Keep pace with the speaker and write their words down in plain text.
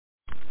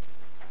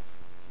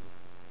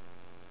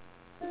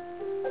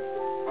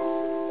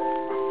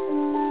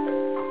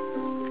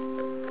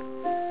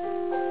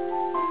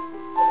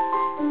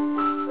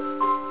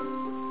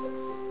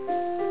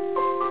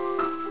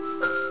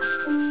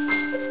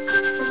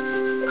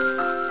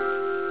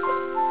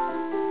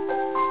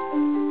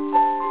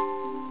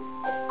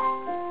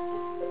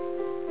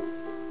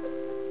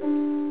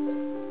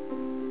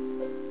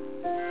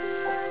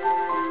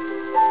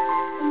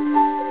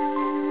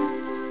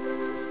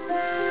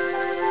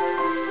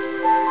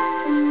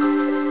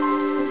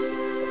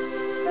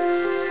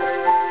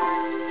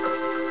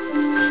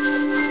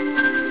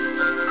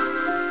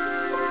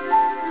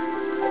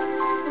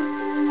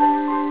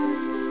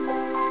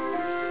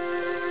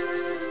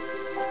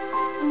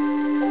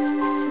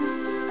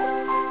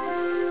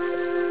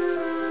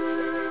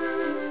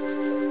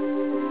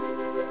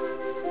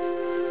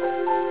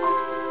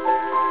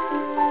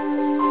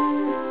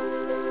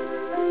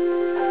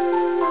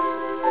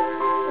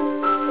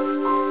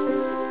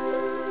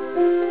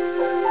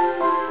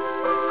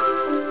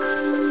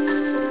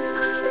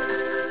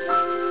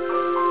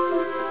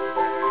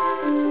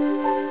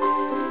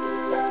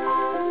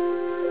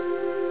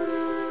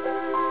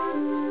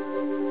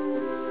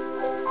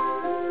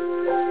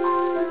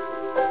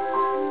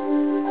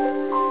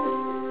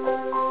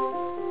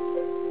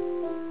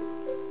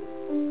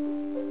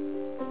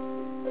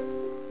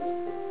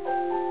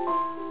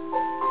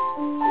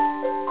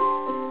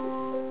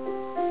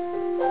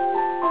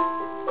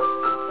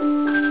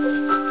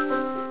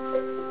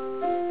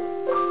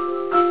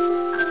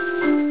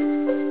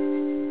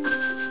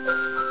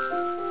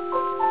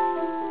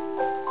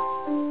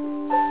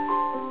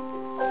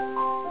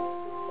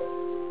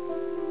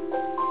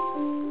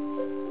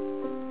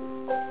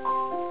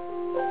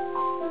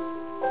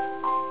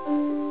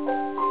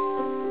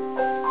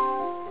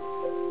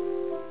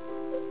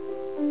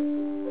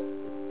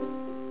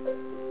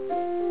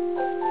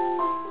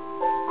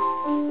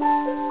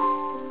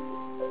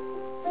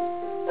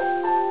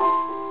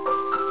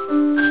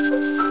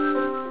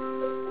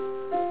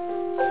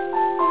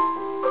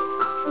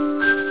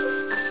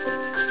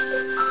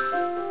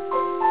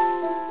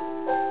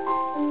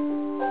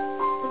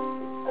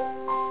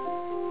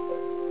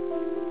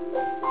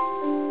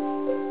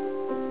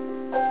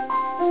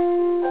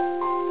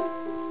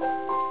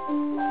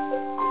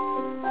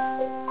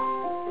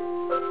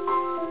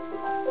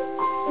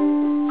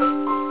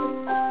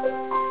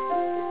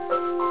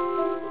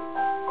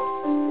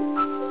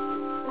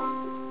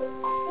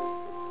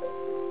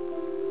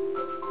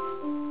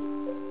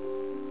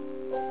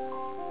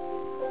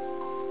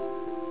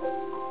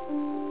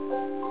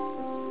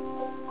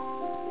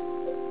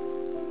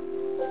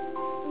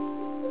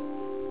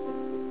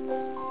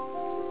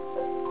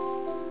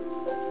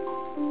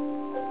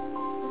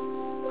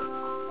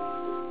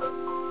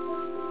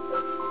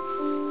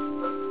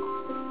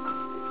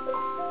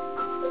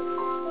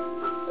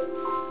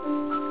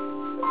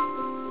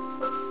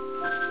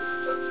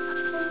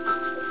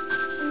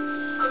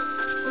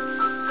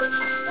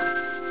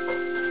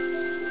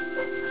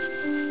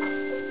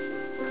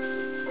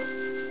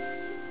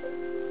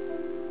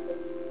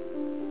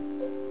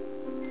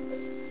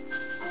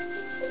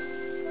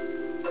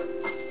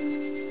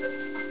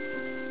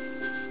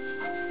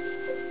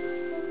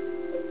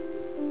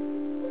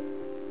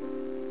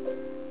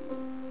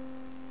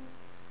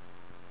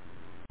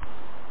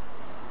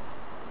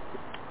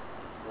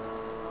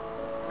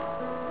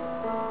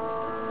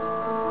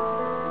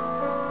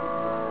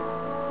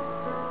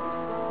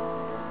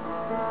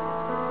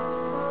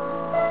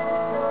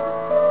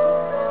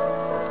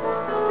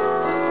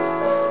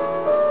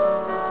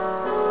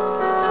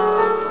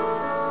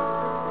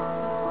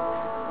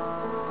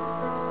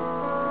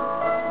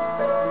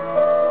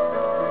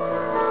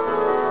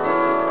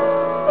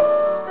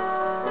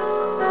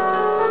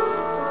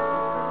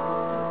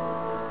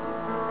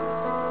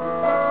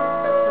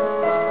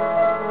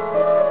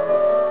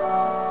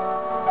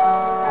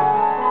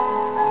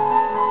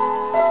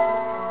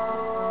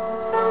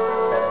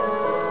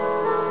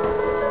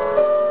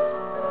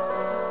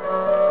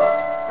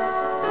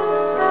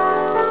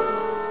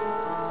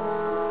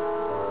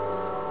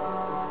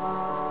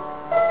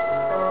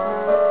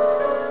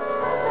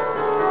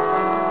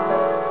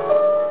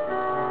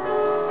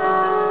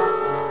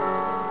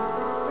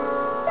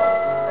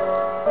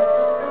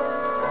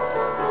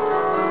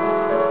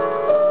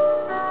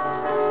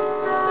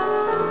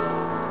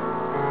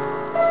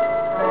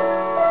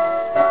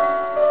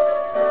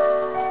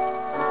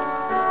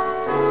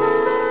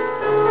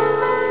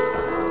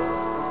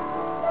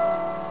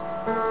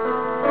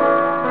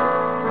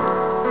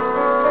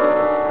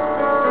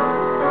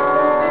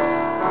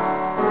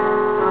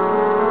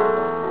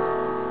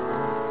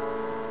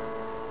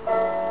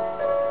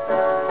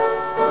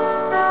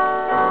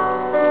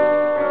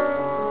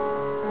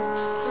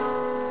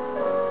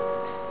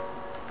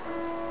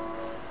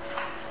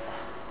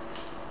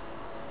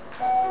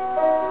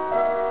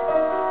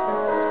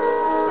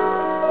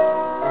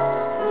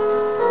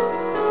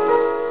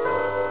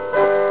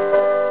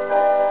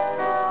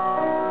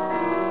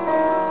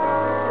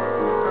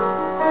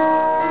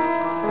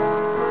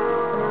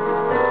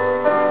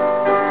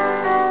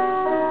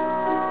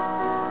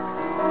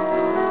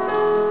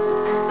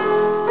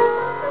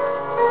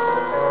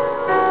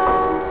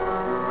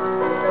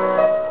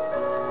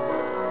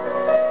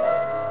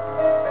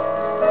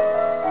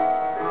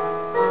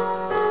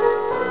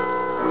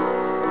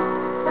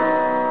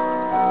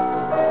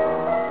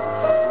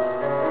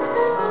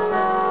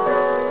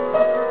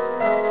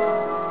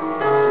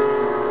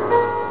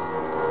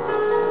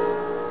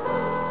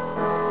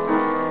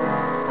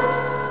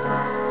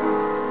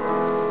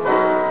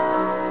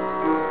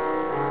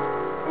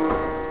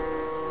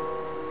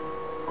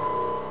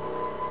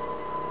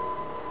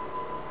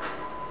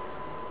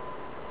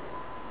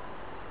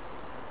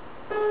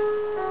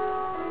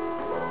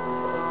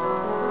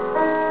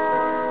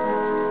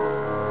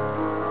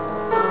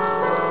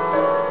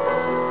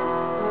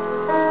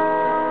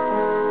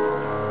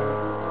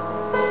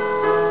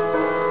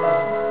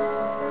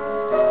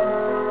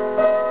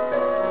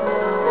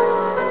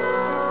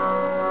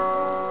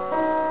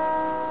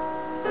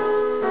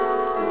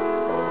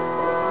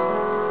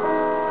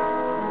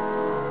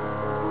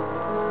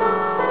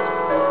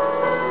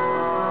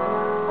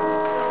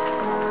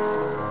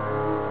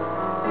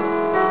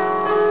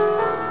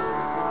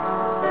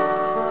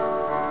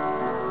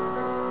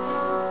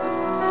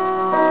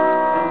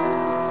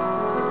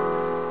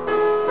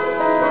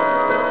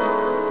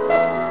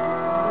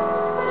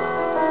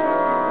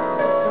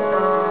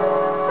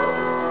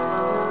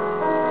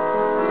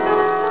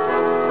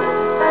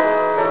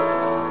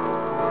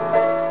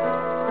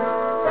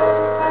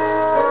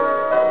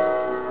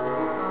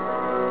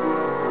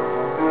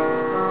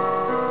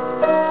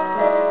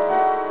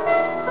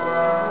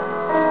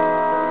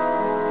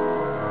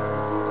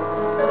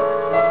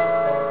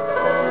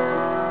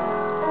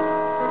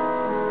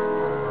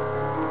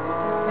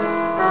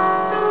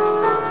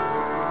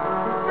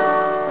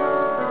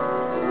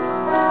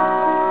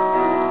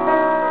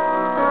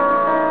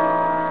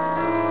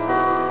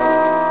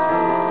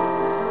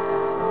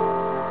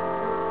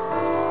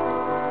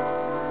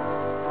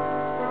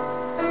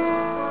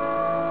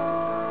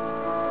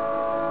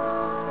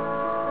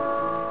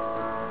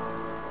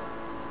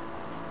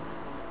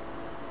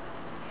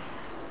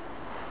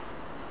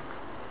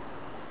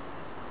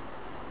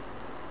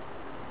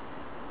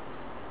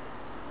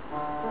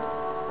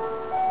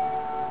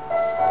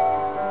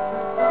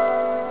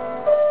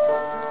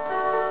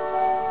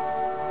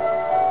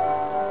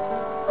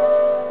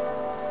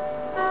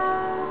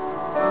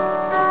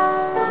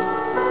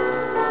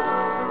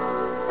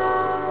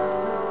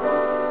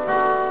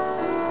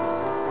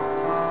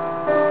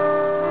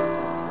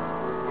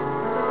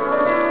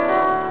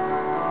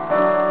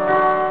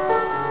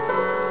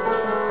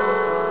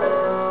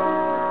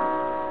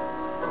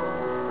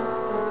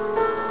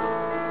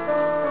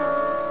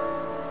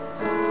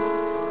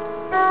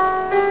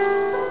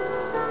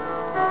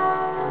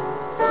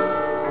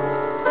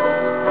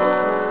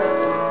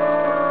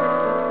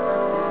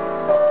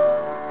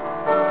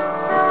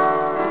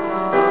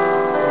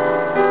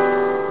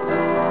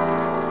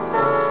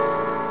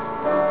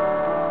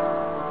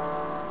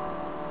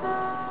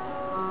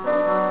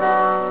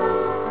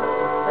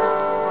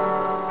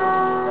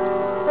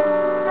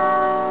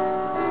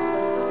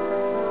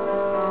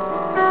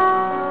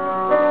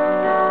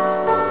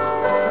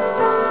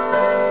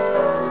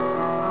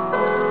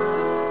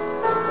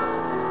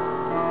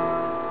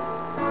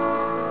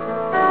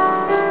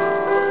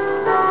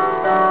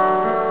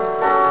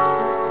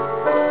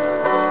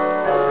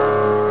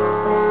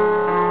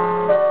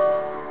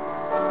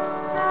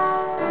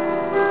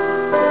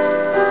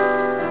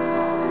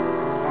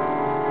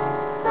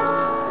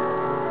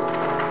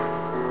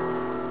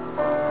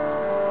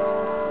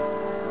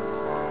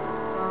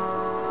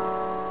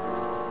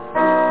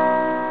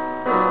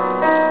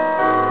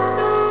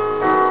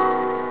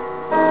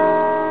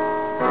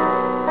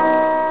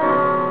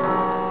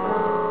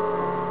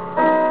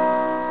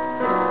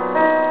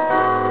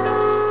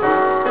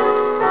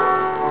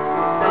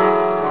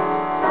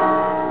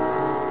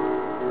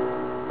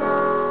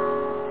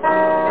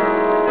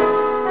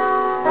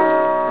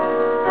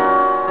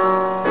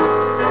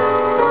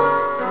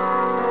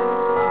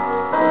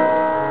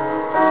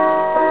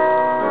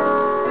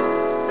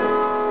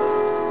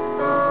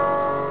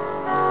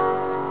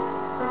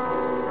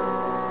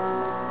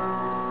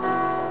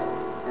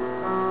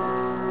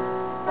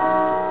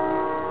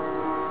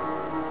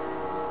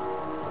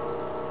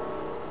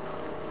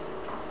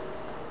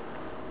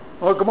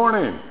Well, good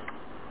morning.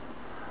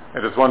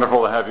 It is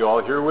wonderful to have you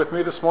all here with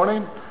me this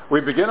morning.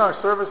 We begin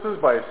our services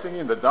by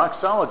singing the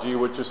doxology,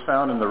 which is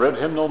found in the red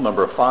hymnal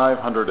number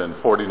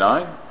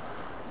 549.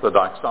 The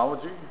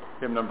doxology,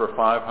 hymn number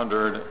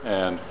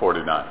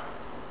 549.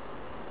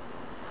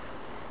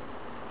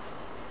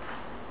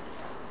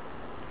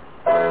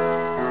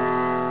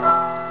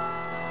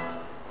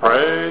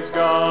 Praise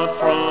God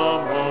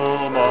from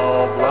whom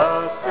all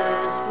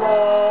blessings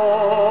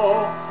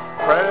flow.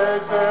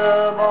 Praise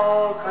Him,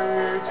 all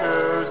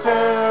creatures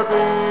here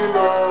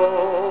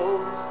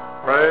below.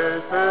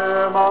 Praise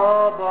Him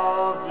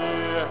above, ye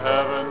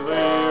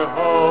heavenly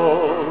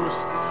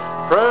hosts.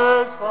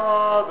 Praise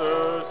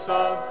Father,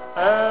 Son,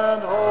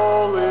 and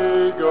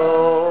Holy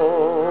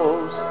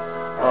Ghost.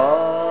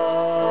 Amen.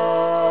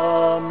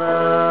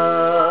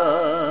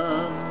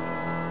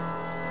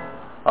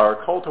 Our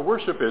call to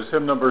worship is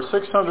hymn number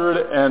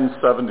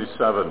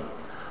 677.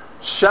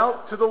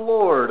 Shout to the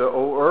Lord,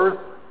 O earth.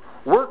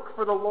 Work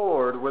for the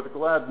Lord with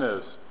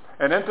gladness,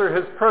 and enter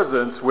His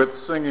presence with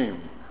singing.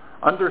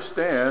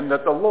 Understand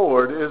that the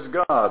Lord is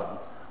God.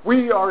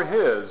 We are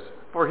His,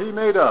 for He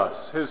made us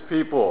His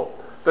people,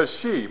 the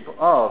sheep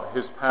of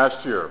His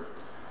pasture.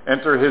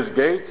 Enter His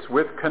gates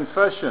with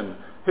confession,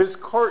 His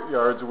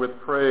courtyards with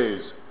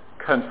praise.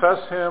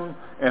 Confess Him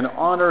and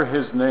honor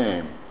His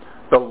name.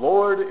 The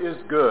Lord is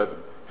good.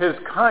 His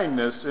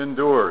kindness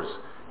endures.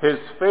 His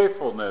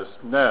faithfulness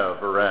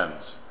never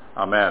ends.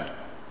 Amen.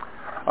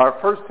 Our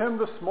first hymn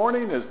this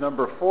morning is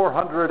number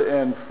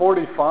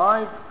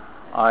 445.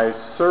 I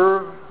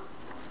serve...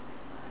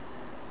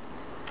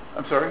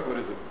 I'm sorry, what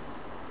is it?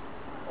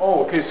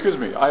 Oh, okay, excuse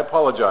me. I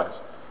apologize.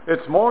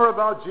 It's More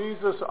About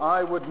Jesus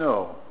I Would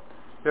Know.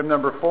 Hymn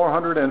number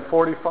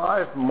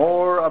 445,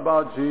 More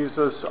About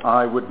Jesus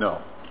I Would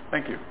Know.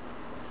 Thank you.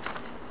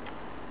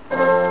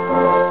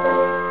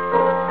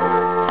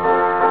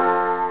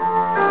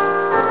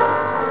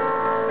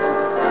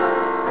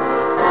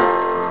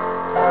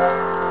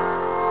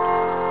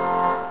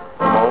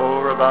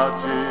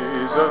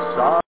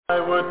 I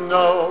would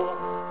know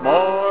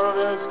more of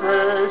His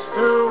grace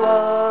to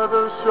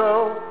others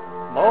show,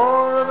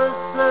 more of His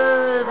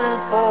saving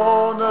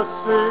fullness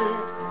see,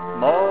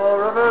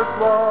 more of His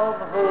love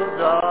who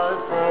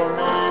died for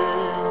me.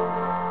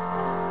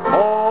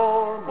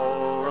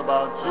 More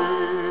about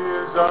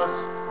Jesus,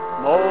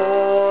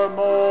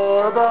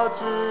 more about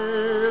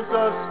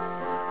Jesus,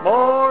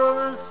 more of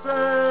His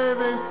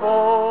saving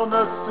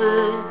fullness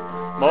see,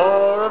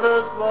 more of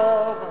His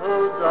love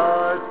who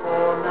died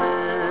for me.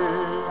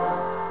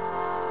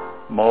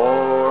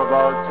 More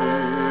about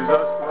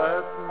Jesus,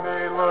 let me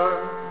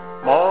learn.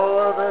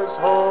 More of His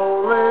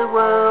holy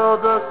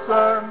will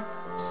discern.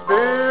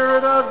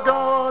 Spirit of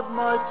God,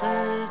 my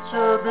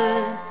teacher be,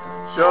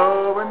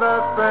 showing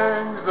the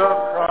things of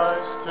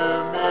Christ to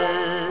me.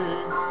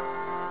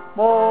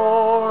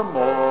 More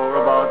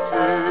about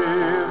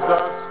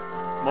Jesus.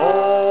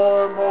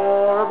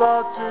 More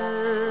about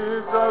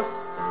Jesus.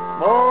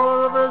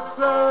 More of His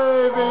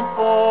saving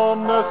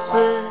fullness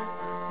see.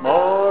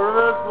 More of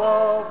His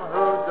love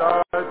who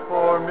died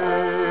for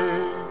me.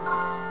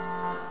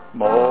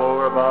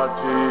 More about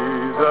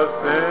Jesus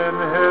in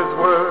His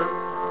word.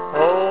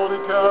 Holy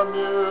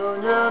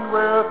communion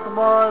with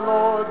my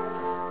Lord.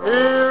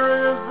 Hear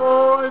His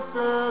voice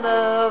in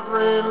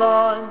every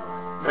line.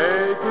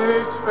 Make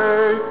each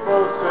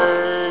faithful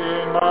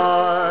saying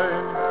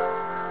mine.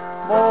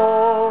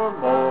 More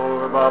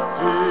about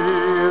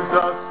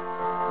Jesus.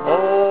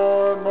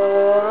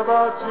 More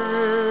about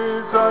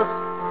Jesus.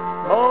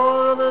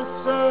 More of His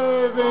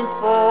saving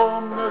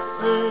fullness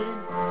see,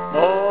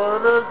 more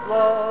of His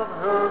love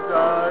who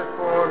died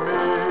for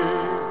me.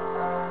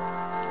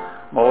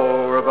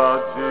 More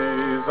about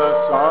Jesus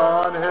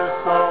on His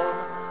throne,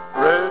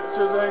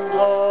 riches and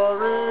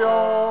glory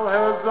all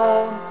His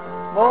own.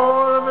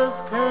 More of His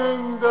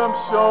kingdom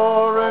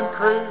sure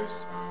increase,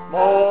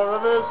 more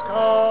of His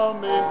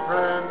coming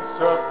Prince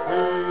of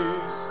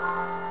Peace.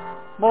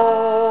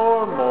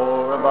 More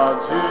about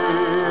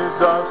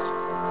Jesus.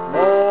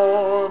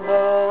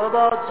 More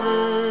about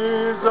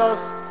Jesus,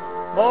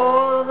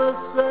 more of His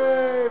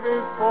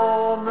saving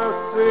fullness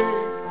see,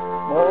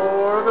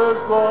 more of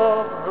His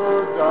love who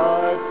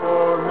died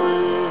for me.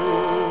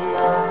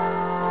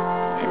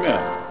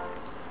 Amen.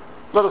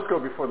 Let us go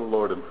before the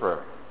Lord in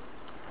prayer.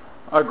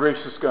 Our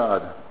gracious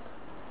God,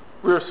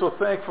 we are so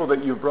thankful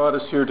that you brought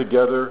us here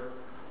together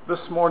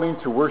this morning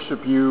to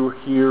worship you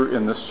here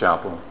in this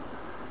chapel.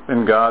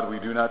 And God, we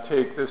do not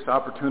take this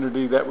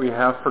opportunity that we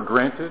have for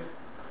granted.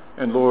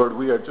 And Lord,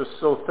 we are just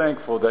so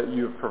thankful that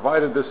you've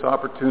provided this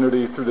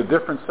opportunity through the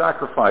different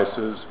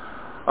sacrifices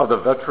of the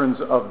veterans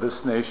of this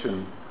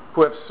nation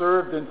who have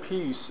served in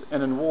peace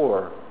and in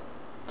war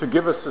to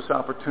give us this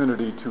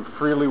opportunity to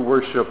freely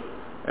worship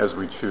as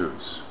we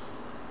choose.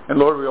 And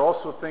Lord, we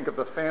also think of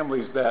the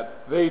families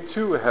that they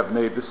too have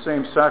made the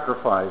same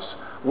sacrifice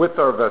with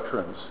our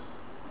veterans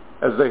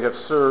as they have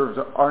served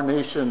our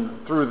nation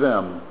through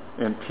them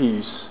in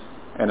peace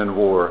and in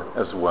war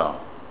as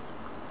well.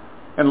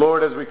 And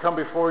Lord, as we come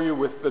before you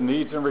with the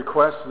needs and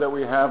requests that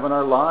we have in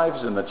our lives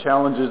and the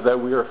challenges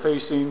that we are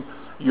facing,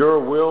 your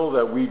will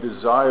that we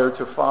desire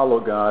to follow,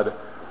 God,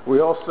 we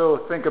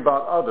also think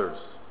about others,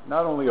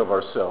 not only of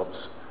ourselves,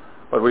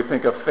 but we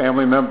think of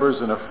family members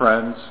and of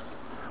friends.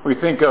 We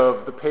think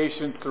of the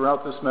patients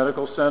throughout this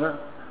medical center,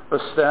 the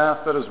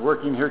staff that is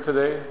working here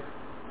today,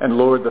 and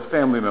Lord, the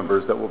family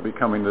members that will be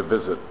coming to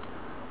visit.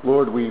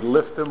 Lord, we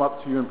lift them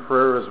up to you in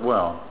prayer as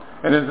well.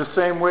 And in the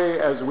same way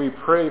as we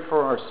pray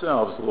for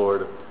ourselves,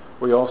 Lord,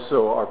 we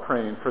also are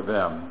praying for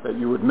them, that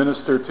you would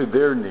minister to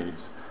their needs,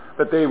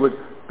 that they would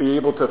be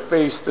able to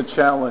face the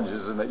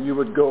challenges, and that you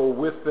would go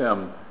with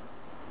them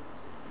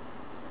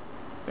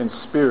in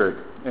spirit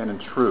and in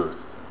truth,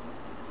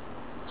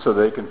 so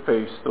they can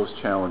face those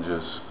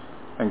challenges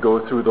and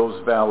go through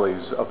those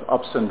valleys of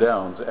ups and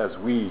downs as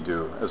we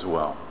do as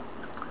well.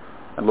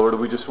 And Lord,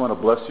 we just want to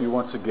bless you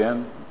once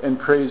again and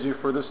praise you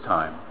for this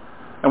time.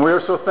 And we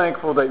are so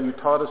thankful that you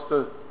taught us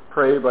to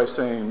pray by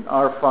saying,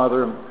 Our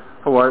Father,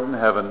 who art in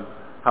heaven,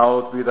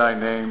 hallowed be thy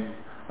name.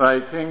 Thy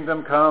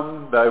kingdom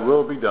come, thy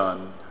will be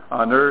done,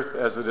 on earth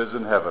as it is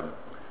in heaven.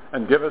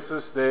 And give us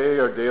this day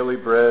our daily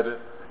bread,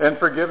 and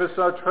forgive us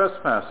our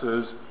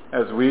trespasses,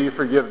 as we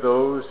forgive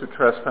those who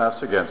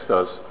trespass against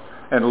us.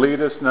 And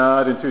lead us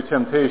not into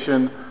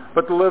temptation,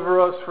 but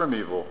deliver us from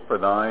evil. For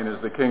thine is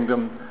the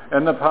kingdom,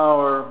 and the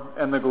power,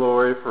 and the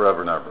glory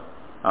forever and ever.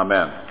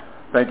 Amen.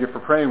 Thank you for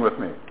praying with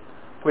me.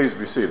 Please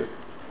be seated.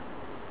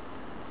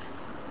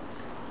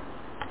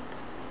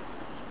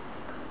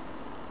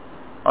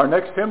 Our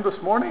next hymn this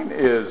morning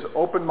is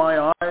Open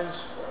My Eyes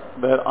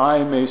That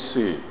I May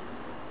See.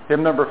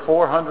 Hymn number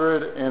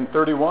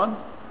 431,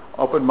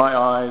 Open My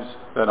Eyes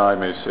That I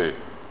May See.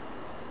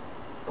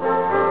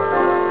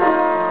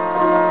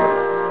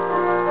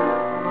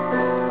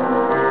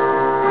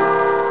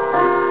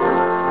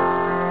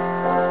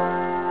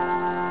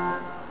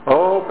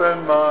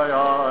 Open my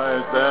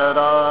eyes that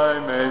I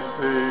may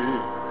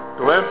see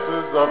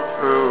glimpses of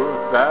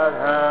truth that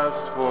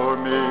hast for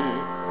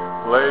me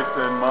placed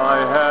in my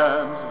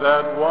hands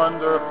that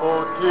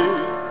wonderful key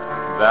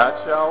that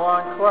shall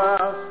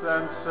unclasp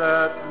and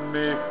set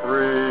me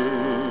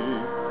free.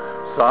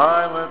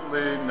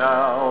 Silently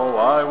now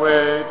I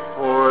wait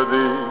for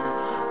thee,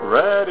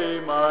 ready,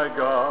 my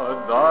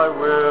God, thy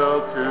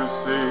will to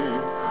see.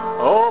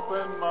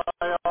 Open my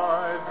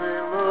eyes,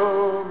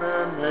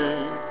 illumine me,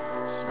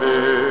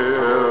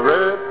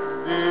 Spirit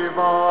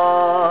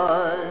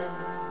divine.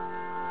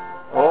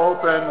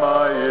 Open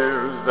my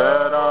ears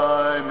that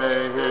I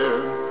may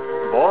hear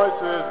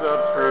voices of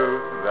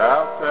truth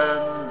thou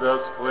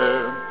sendest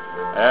clear.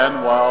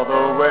 And while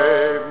the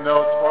wave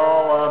notes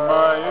fall on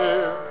my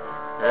ear,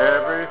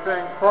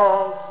 everything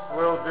false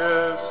will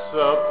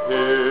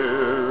disappear.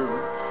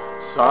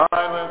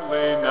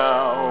 Silently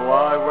now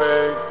I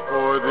wait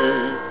for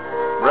thee,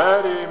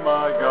 ready,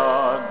 my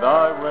God,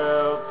 thy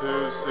will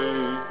to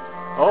see.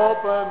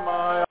 Open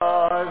my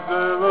eyes,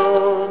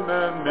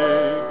 illumine me,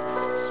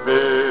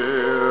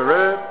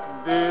 Spirit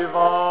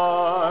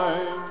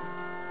divine.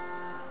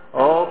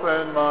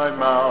 Open my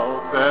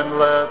mouth and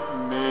let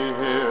me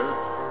hear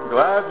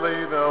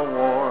gladly the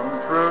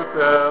warm truth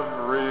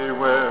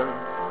everywhere.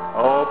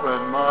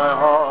 Open my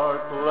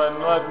heart and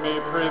let me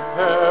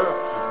prepare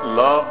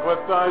love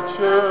with thy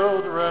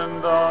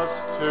children thus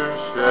to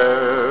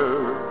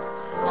share.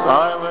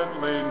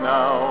 Silently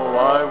now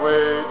I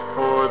wait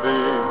for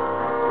thee,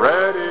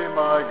 ready,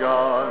 my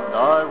God,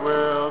 thy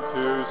will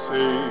to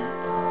see.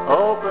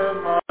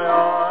 Open my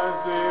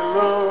eyes,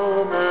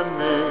 illumine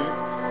me,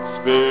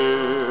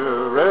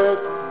 Spirit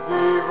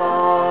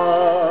divine.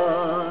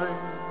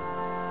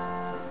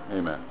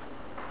 Amen.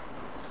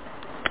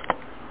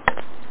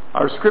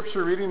 Our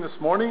scripture reading this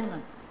morning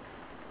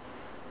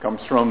comes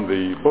from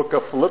the book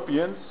of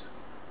Philippians,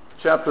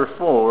 chapter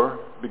 4,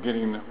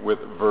 beginning with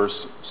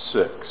verse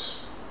 6.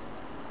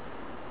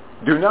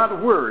 Do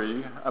not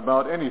worry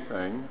about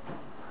anything,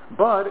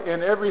 but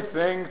in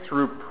everything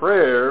through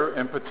prayer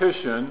and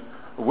petition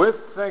with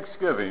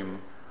thanksgiving,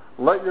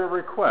 let your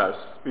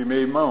requests be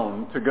made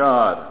known to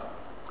God.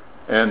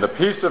 And the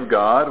peace of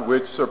God,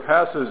 which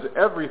surpasses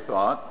every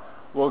thought,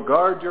 will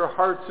guard your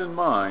hearts and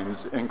minds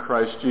in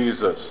Christ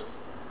Jesus.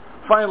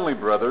 Finally,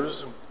 brothers,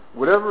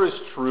 whatever is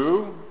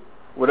true,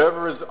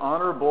 whatever is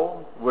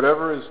honorable,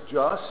 whatever is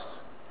just,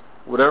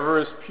 whatever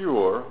is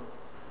pure,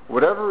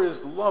 whatever is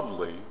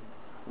lovely,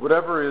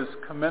 whatever is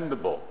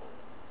commendable,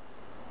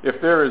 if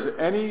there is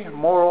any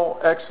moral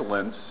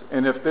excellence,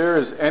 and if there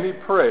is any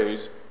praise,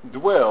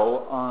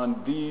 dwell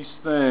on these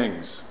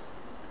things.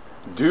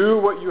 Do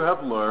what you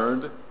have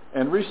learned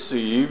and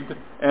received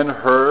and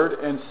heard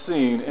and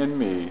seen in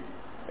me,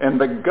 and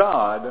the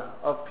God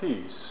of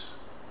peace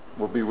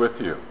will be with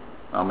you.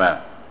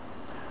 Amen.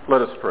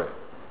 Let us pray.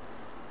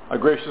 Our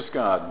gracious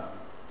God,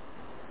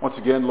 once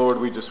again, Lord,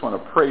 we just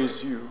want to praise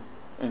you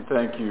and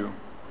thank you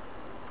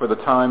for the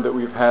time that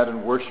we've had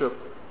in worship,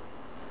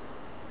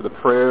 for the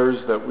prayers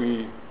that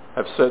we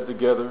have said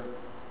together,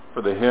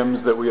 for the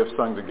hymns that we have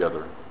sung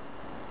together.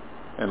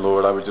 And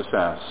Lord, I would just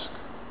ask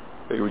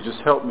that you would just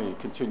help me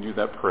continue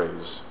that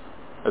praise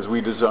as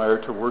we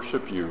desire to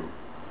worship you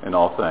in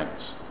all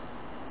things.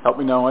 Help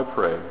me now, I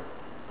pray,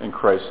 in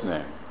Christ's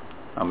name.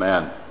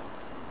 Amen.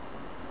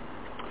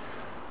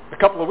 A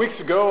couple of weeks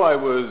ago, I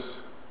was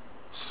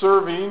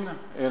serving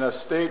in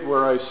a state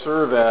where I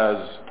serve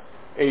as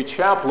a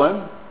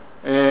chaplain,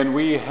 and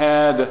we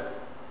had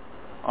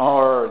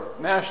our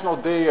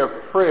National Day of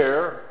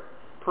Prayer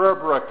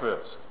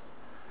breakfast.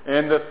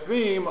 And the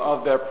theme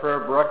of that prayer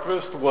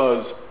breakfast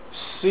was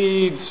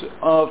Seeds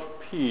of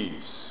Peace.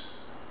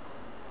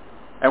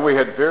 And we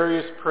had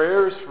various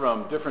prayers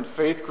from different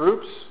faith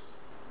groups,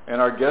 and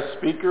our guest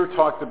speaker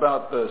talked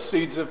about the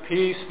seeds of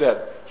peace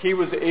that he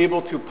was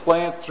able to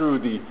plant through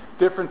the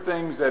different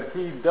things that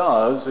he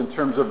does in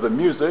terms of the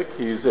music.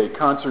 He's a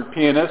concert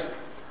pianist,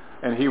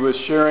 and he was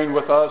sharing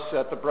with us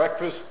at the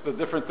breakfast the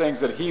different things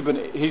that he's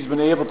been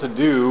able to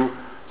do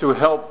to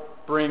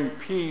help bring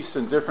peace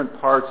in different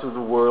parts of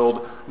the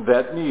world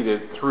that need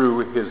it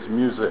through his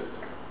music.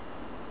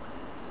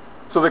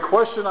 So the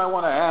question I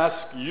want to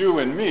ask you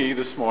and me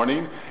this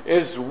morning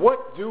is,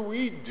 what do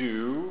we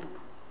do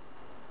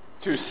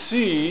to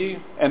see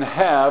and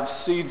have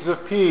seeds of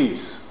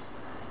peace?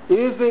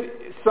 Is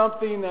it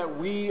something that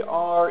we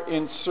are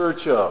in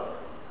search of?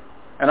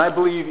 And I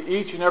believe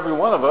each and every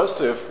one of us,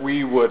 if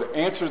we would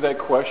answer that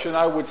question,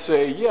 I would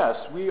say, yes,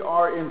 we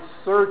are in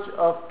search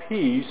of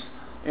peace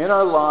in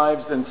our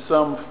lives in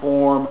some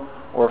form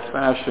or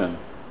fashion.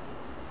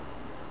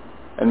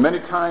 And many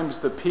times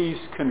the peace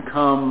can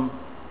come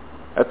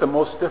at the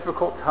most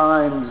difficult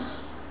times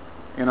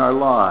in our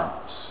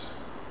lives,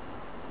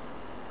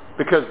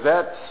 because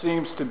that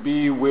seems to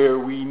be where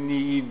we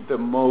need the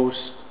most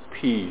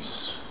peace,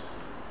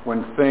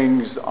 when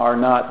things are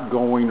not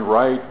going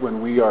right,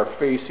 when we are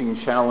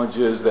facing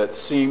challenges that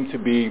seem to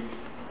be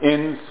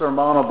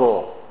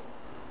insurmountable.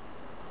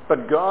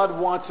 But God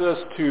wants us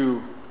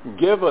to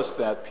give us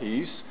that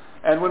peace.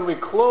 And when we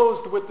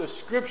closed with the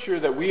scripture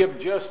that we have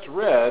just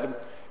read,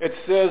 it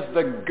says,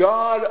 the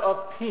God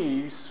of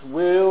peace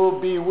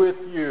will be with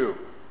you.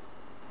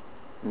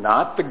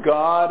 Not the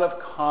God of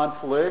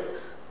conflict,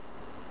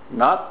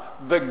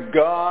 not the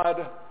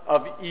God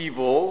of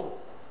evil,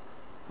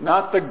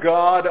 not the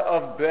God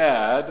of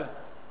bad,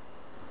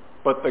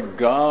 but the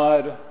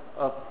God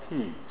of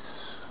peace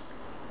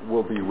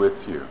will be with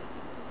you.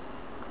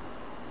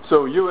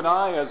 So you and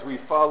I, as we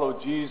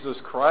follow Jesus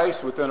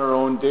Christ within our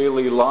own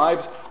daily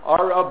lives,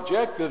 our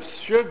objective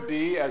should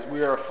be, as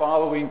we are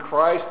following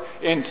Christ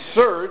in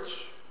search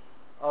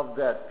of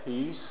that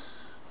peace,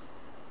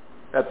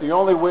 that the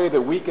only way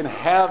that we can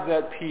have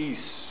that peace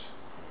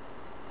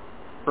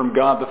from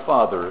God the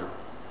Father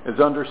is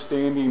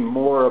understanding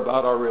more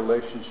about our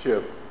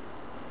relationship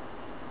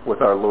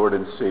with our Lord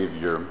and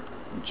Savior,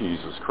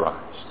 Jesus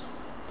Christ.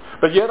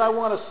 But yet I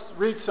want to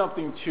read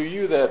something to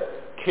you that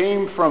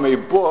came from a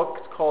book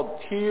called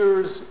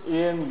Tears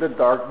in the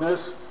Darkness,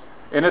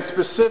 and it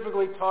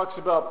specifically talks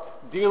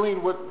about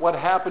dealing with what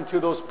happened to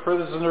those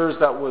prisoners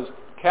that was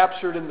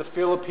captured in the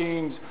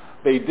Philippines.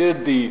 They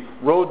did the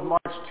road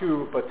march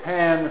to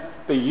Bataan,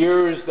 the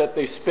years that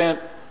they spent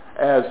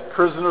as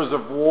prisoners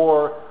of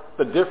war,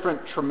 the different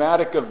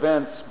traumatic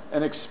events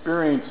and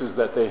experiences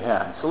that they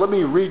had. So let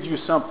me read you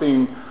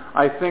something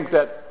I think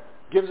that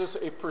gives us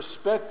a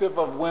perspective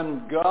of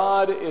when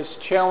God is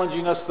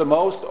challenging us the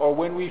most, or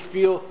when we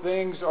feel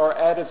things are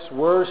at its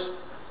worst,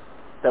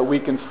 that we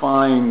can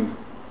find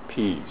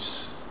peace.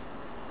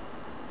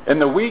 In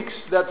the weeks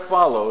that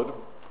followed,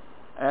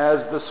 as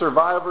the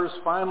survivors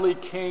finally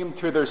came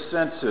to their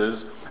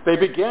senses, they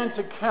began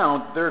to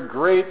count their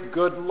great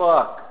good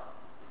luck.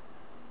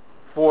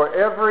 For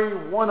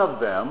every one of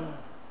them,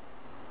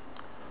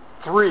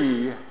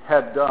 3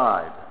 had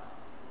died.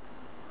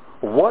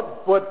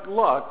 What but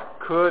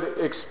luck could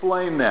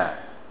explain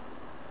that?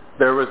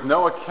 There was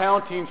no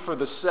accounting for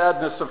the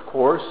sadness, of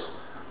course,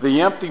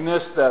 the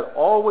emptiness that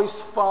always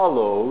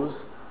follows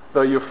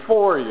the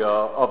euphoria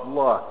of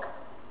luck.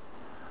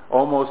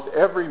 Almost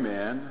every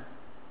man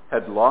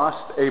had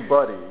lost a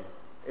buddy,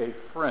 a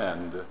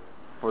friend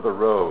for the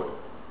road.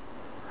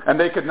 And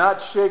they could not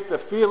shake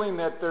the feeling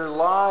that their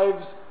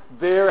lives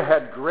there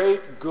had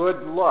great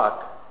good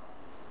luck,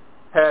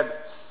 had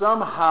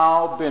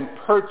somehow been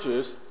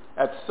purchased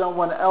at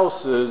someone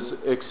else's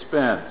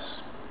expense.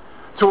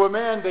 To a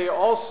man, they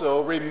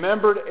also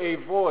remembered a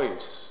voice.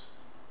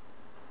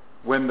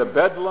 When the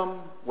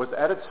bedlam was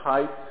at its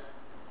height,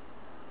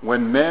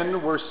 when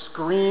men were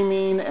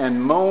screaming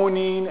and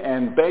moaning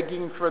and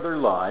begging for their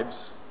lives,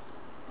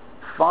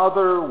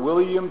 Father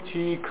William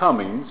T.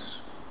 Cummings,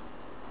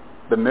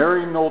 the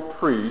marrying old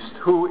priest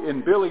who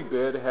in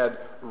Bilibid had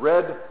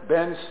read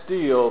Ben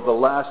Steele the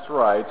last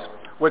rites,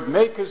 would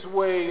make his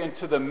way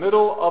into the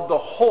middle of the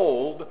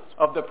hold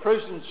of the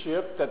prison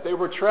ship that they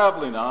were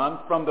traveling on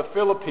from the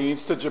Philippines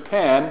to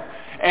Japan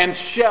and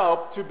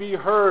shout to be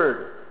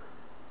heard.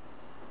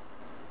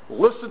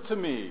 Listen to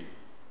me,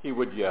 he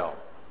would yell.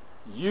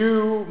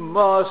 You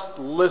must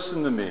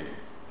listen to me.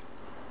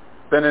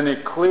 Then in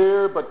a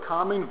clear but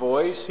calming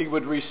voice, he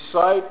would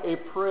recite a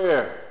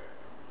prayer.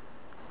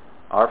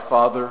 Our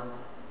Father,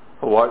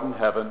 who art in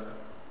heaven,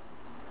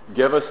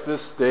 Give us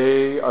this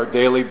day our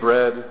daily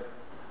bread,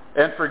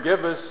 and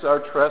forgive us our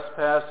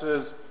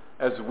trespasses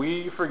as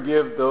we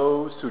forgive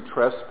those who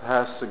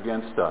trespass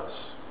against us.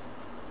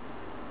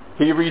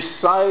 He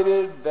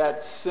recited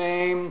that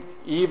same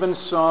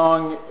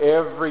evensong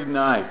every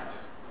night,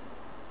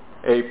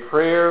 a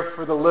prayer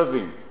for the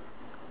living,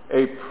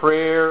 a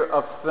prayer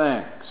of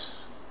thanks,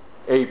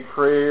 a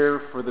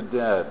prayer for the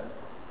dead.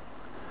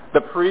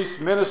 The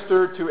priest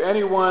ministered to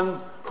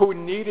anyone who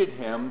needed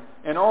him,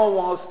 and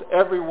almost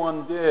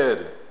everyone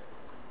did.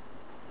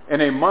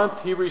 In a month,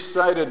 he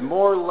recited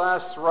more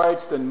last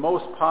rites than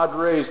most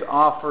padres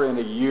offer in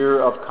a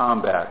year of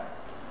combat,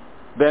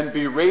 then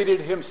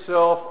berated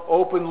himself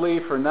openly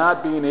for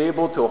not being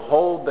able to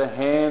hold the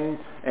hand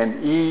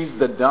and ease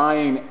the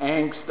dying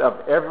angst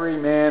of every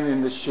man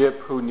in the ship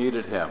who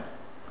needed him.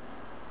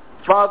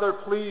 "Father,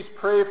 please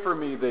pray for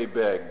me," they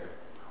begged.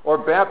 "Or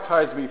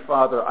baptize me,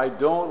 Father. I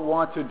don't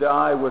want to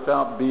die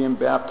without being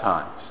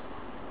baptized."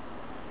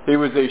 He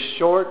was a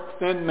short,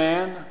 thin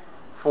man,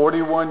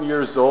 41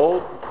 years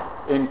old,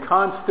 in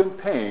constant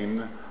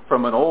pain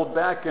from an old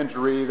back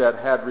injury that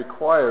had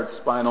required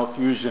spinal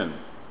fusion.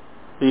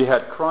 He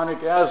had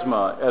chronic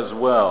asthma as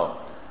well,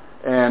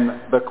 and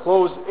the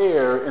closed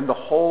air in the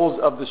holes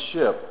of the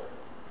ship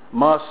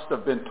must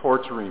have been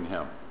torturing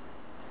him.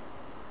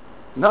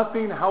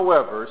 Nothing,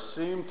 however,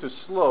 seemed to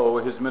slow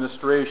his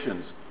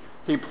ministrations.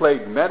 He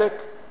played medic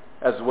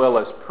as well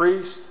as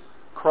priest,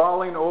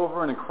 crawling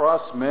over and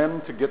across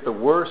men to get the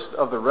worst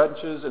of the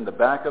wrenches in the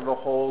back of the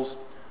holes.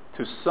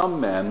 To some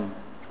men,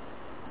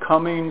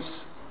 Cummings'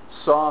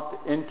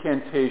 soft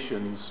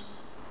incantations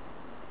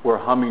were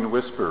humming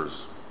whispers,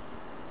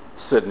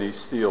 Sidney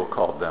Steele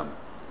called them,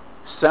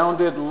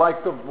 sounded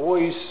like the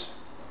voice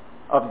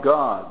of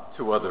God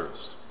to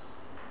others.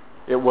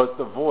 It was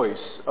the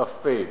voice of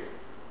faith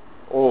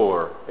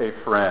or a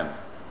friend.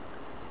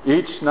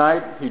 Each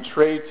night he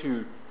tried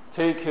to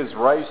take his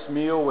rice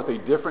meal with a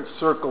different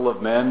circle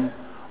of men.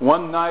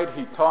 One night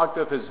he talked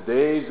of his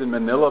days in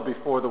Manila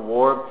before the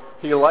war.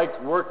 He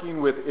liked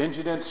working with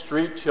indigent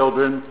street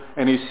children,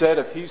 and he said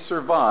if he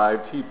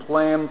survived, he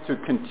planned to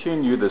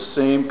continue the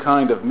same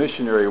kind of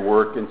missionary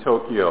work in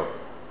Tokyo.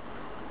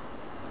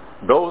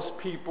 "Those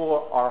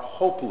people are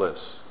hopeless,"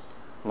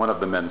 one of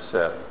the men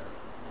said.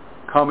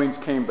 Cummings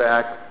came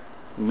back,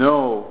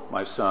 "No,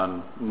 my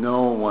son,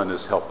 no one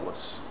is helpless."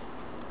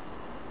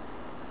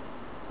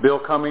 Bill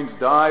Cummings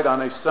died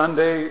on a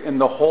Sunday in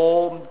the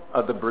hold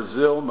of the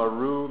Brazil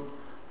Maru,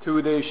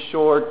 2 days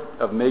short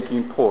of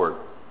making port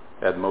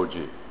at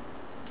Moji.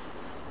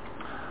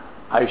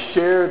 I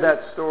share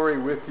that story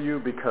with you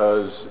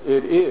because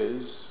it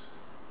is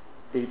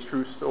a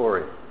true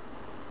story.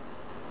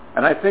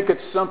 And I think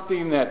it's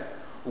something that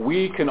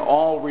we can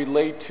all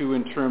relate to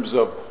in terms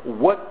of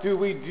what do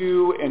we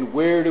do and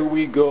where do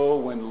we go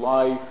when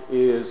life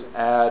is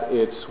at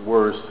its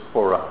worst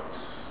for us.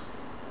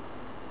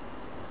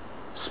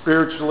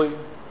 Spiritually,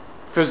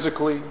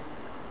 physically,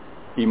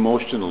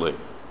 emotionally.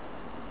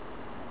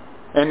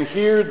 And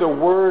here the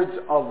words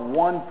of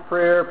one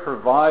prayer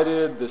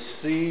provided the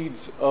seeds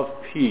of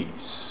peace.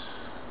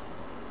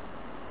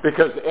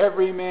 Because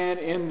every man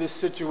in this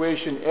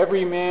situation,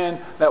 every man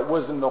that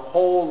was in the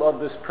whole of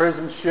this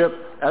prison ship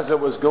as it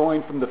was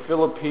going from the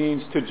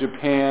Philippines to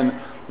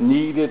Japan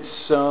needed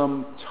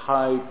some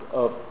type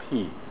of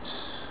peace.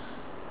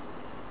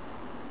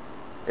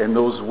 And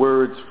those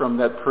words from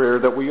that prayer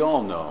that we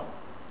all know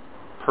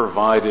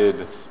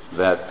provided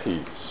that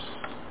peace.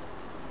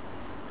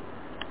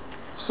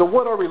 So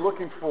what are we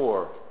looking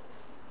for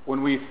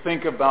when we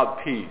think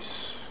about peace?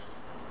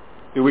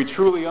 Do we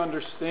truly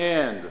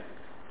understand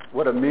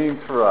what it means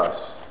for us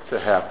to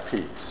have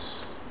peace?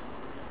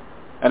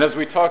 And as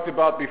we talked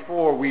about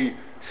before, we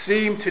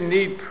seem to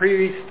need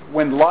peace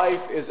when life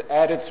is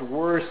at its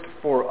worst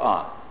for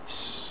us.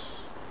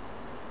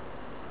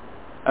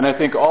 And I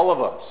think all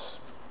of us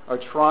are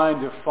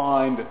trying to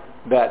find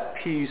that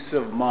peace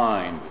of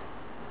mind,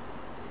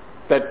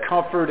 that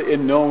comfort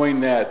in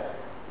knowing that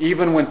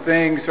even when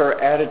things are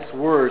at its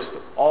worst,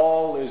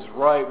 all is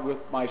right with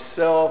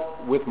myself,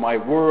 with my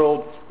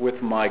world, with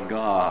my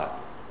God.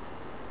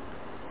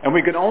 And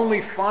we can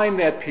only find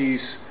that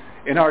peace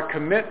in our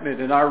commitment,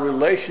 in our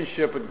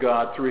relationship with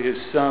God through His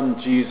Son,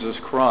 Jesus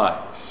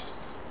Christ.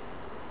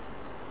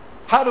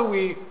 How do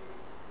we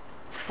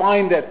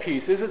find that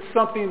peace? Is it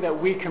something that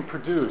we can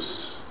produce?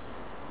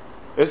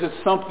 Is it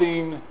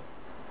something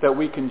that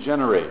we can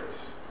generate?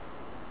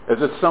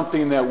 Is it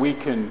something that we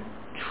can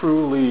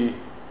truly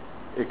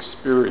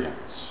experience?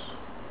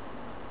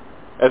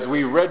 As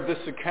we read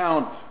this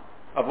account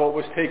of what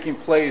was taking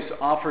place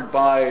offered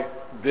by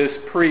this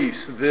priest,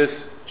 this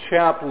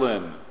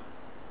chaplain,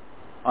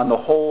 on the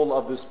whole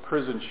of this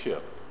prison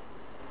ship,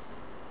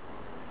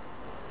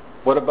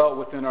 what about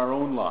within our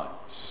own lives?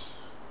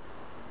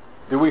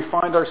 Do we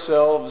find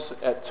ourselves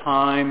at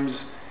times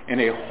in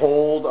a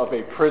hold of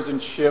a prison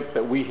ship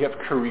that we have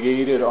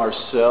created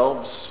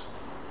ourselves,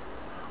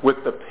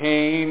 with the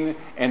pain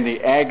and the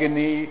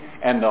agony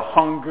and the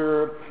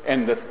hunger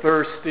and the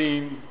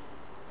thirsting?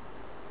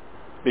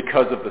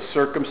 because of the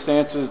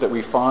circumstances that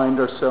we find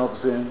ourselves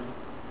in.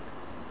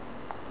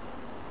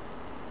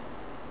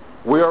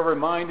 We are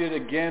reminded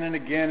again and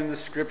again in the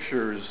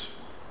Scriptures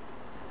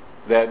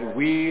that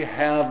we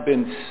have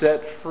been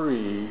set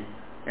free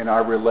in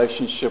our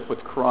relationship with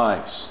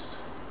Christ.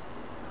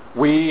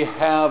 We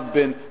have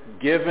been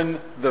given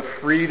the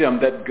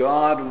freedom that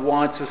God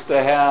wants us to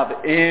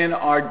have in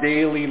our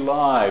daily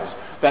lives.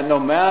 That no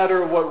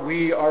matter what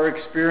we are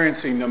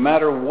experiencing, no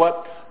matter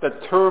what the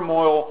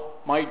turmoil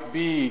might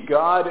be,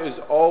 God is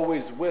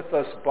always with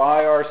us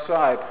by our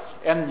side.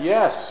 And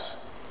yes,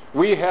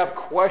 we have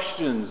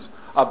questions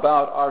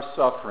about our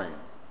suffering.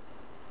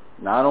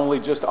 Not only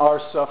just our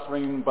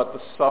suffering, but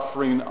the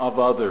suffering of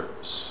others.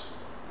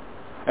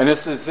 And this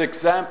is the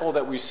example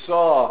that we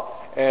saw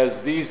as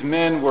these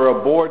men were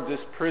aboard this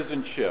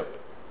prison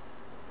ship.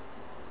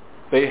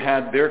 They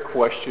had their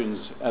questions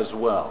as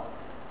well.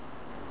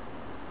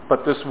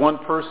 But this one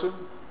person,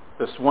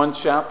 this one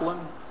chaplain,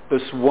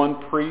 this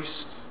one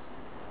priest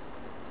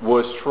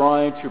was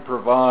trying to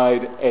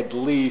provide at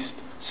least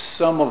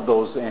some of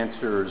those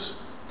answers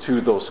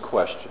to those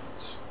questions.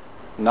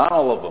 Not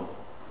all of them.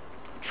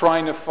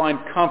 Trying to find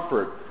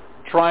comfort,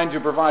 trying to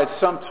provide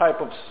some type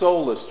of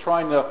solace,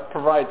 trying to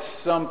provide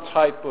some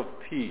type of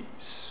peace.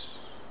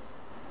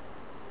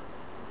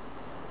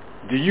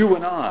 Do you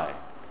and I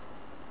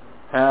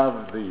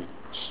have the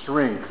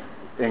strength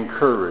and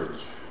courage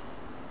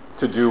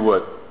to do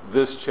what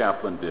this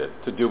chaplain did,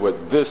 to do what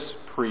this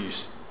priest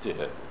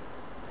did?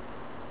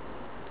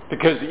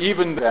 Because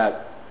even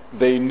that,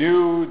 they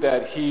knew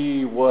that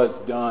he was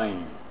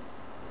dying,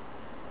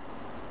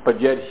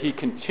 but yet he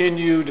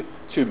continued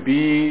to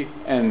be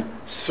and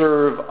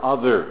serve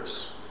others.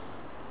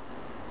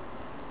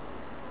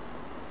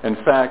 In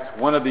fact,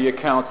 one of the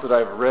accounts that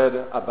I've read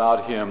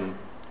about him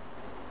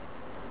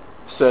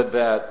said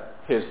that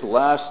his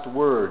last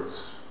words,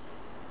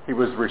 he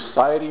was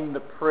reciting the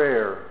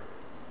prayer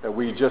that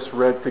we just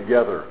read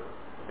together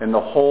in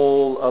the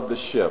whole of the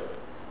ship.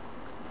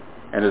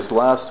 And his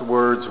last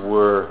words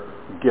were,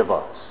 "Give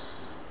us,"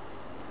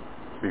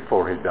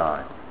 before he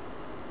died.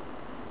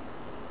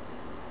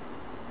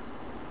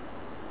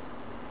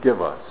 Give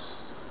us.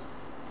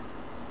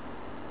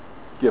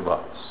 Give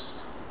us.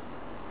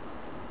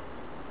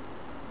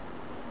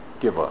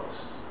 Give us.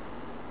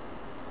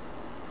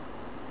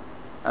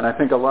 And I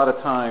think a lot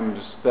of times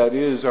that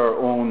is our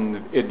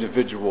own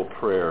individual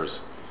prayers.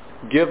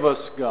 Give us,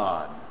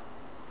 God,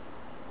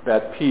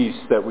 that peace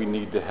that we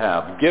need to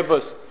have. Give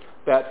us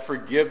that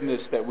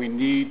forgiveness that we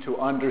need to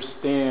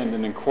understand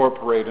and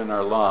incorporate in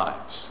our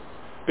lives.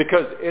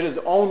 Because it is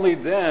only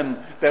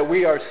then that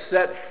we are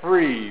set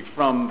free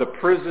from the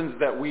prisons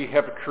that we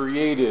have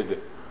created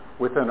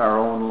within our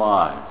own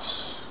lives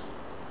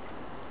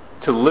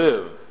to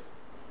live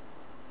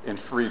in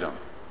freedom.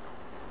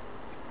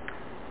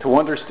 To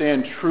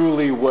understand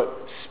truly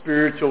what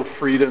spiritual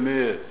freedom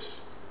is.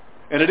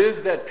 And it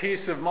is that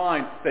peace of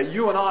mind that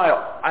you and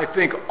I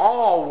think,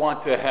 all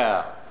want to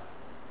have.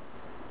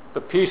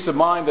 The peace of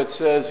mind that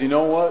says, you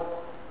know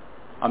what?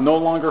 I'm no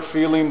longer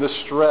feeling the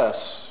stress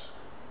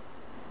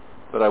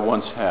that I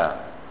once had.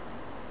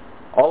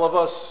 All of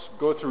us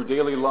go through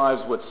daily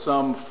lives with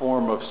some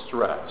form of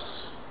stress.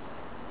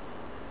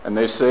 And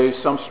they say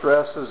some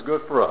stress is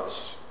good for us.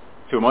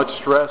 Too much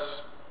stress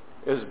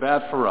is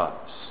bad for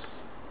us.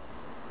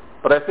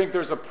 But I think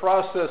there's a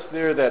process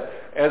there that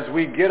as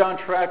we get on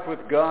track with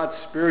God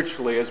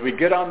spiritually, as we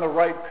get on the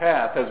right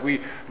path, as we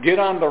get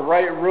on the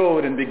right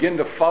road and begin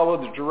to follow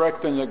the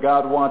direction that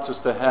God wants us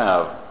to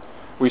have,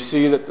 we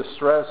see that the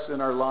stress in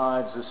our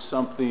lives is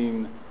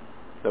something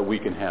that we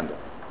can handle.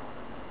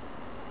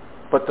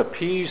 But the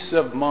peace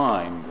of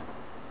mind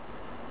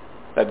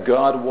that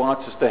God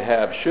wants us to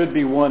have should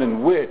be one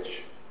in which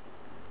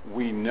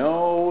we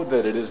know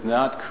that it is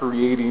not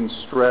creating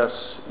stress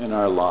in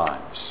our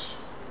lives.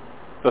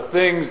 The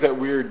things that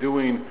we are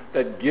doing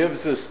that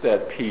gives us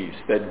that peace,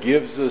 that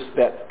gives us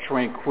that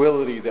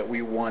tranquility that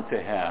we want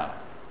to have,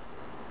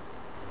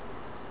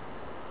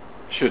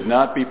 should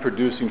not be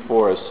producing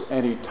for us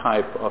any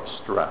type of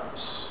stress.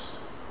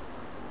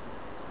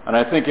 And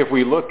I think if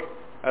we look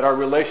at our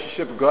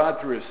relationship with God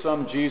through His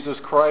Son, Jesus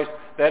Christ,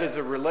 that is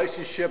a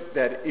relationship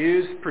that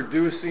is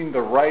producing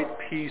the right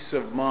peace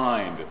of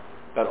mind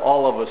that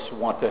all of us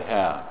want to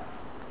have.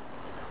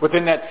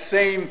 Within that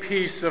same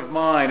peace of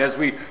mind, as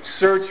we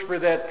search for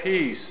that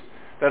peace,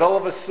 that all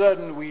of a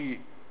sudden we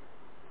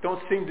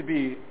don't seem to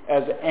be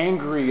as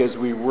angry as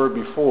we were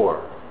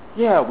before.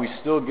 Yeah, we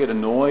still get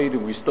annoyed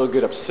and we still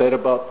get upset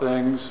about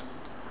things.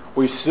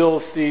 We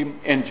still see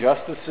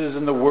injustices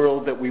in the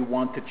world that we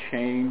want to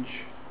change.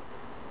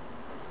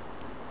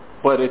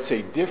 But it's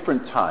a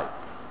different type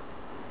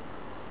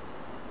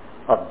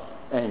of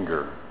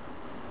anger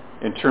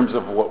in terms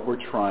of what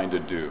we're trying to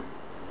do.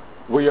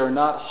 We are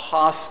not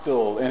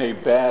hostile in a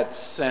bad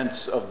sense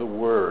of the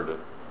word.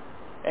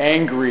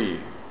 Angry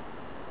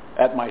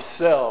at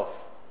myself.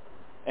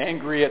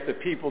 Angry at the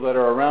people that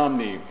are around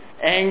me.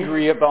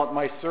 Angry about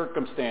my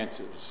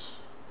circumstances.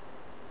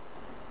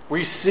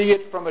 We see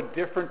it from a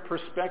different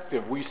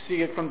perspective. We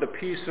see it from the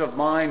peace of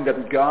mind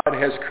that God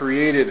has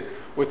created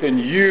within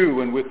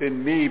you and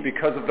within me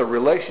because of the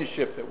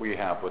relationship that we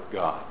have with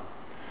God.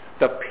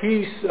 The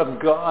peace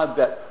of God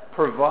that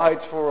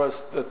provides for us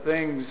the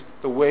things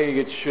the way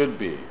it should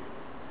be.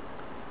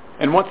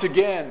 And once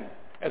again,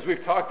 as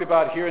we've talked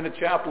about here in the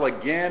chapel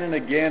again and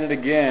again and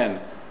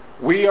again,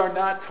 we are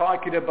not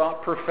talking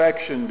about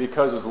perfection,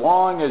 because as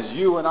long as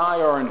you and I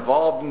are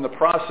involved in the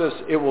process,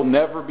 it will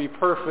never be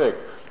perfect.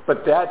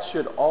 But that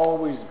should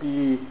always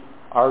be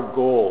our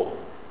goal,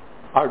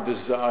 our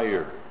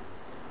desire.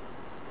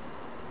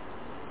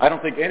 I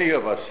don't think any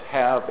of us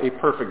have a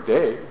perfect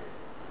day.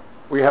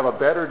 We have a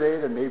better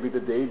day than maybe the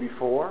day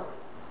before.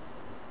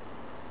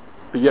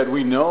 But yet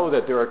we know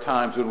that there are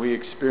times when we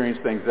experience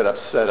things that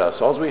upset us.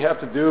 All we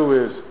have to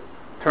do is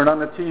turn on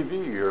the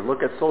TV or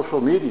look at social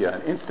media,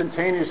 and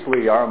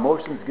instantaneously our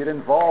emotions get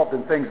involved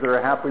in things that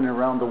are happening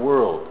around the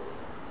world.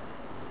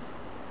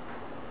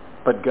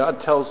 But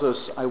God tells us,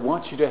 I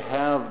want you to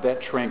have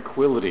that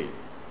tranquility,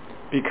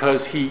 because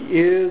He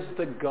is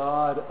the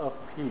God of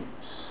peace.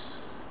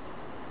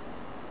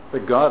 The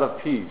God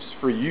of peace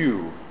for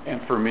you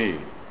and for me.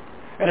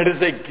 And it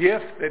is a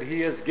gift that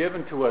He has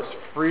given to us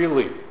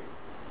freely.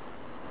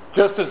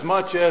 Just as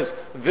much as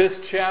this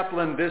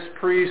chaplain, this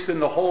priest,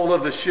 and the whole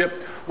of the ship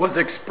was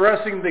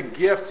expressing the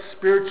gift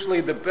spiritually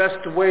the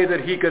best way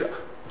that he could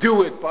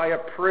do it, by a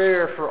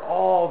prayer for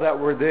all that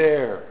were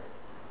there.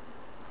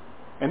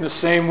 In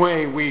the same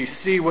way, we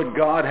see what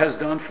God has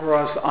done for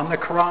us on the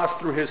cross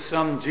through His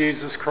Son,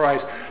 Jesus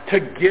Christ, to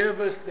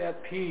give us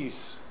that peace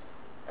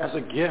as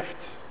a gift.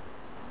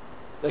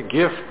 The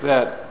gift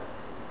that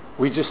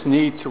we just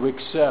need to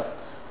accept.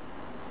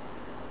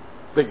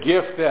 The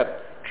gift that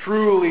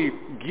truly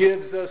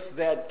gives us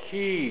that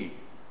key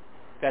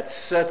that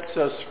sets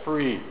us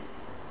free.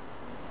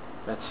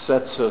 That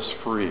sets us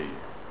free.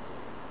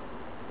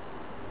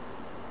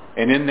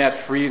 And in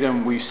that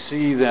freedom, we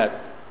see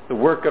that the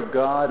work of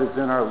God is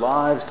in our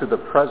lives through the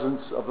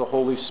presence of the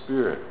Holy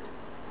Spirit.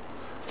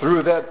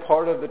 Through that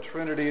part of the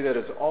Trinity that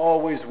is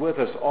always with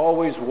us,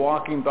 always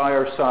walking by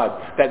our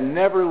side, that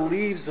never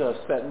leaves us,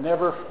 that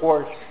never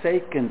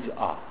forsakens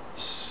us.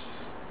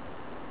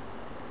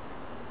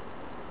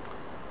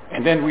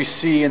 And then we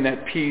see in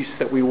that peace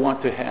that we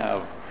want to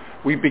have,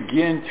 we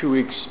begin to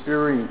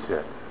experience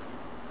it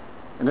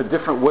in a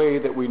different way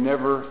that we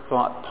never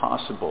thought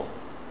possible.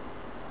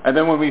 And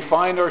then when we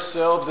find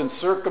ourselves in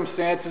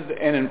circumstances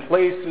and in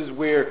places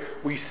where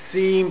we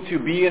seem to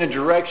be in a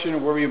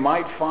direction where we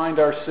might find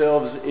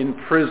ourselves in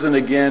prison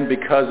again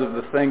because of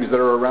the things that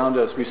are around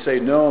us, we say,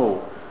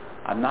 no,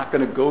 I'm not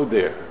going to go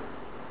there.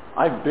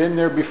 I've been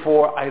there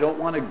before. I don't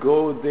want to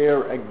go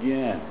there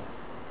again.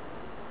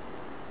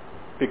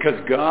 Because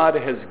God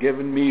has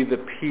given me the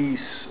peace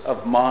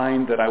of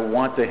mind that I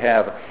want to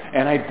have.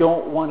 And I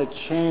don't want to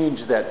change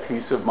that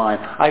peace of mind.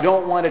 I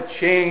don't want to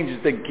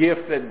change the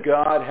gift that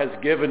God has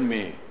given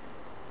me.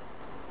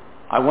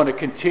 I want to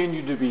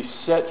continue to be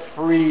set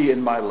free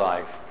in my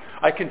life.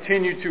 I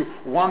continue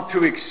to want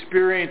to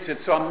experience it,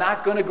 so I'm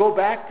not going to go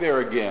back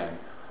there again.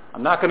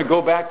 I'm not going to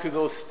go back to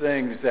those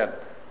things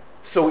that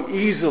so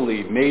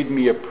easily made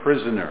me a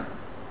prisoner.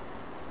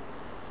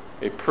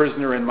 A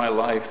prisoner in my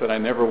life that I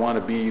never want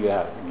to be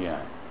that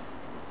again.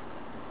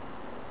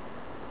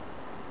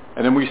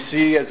 And then we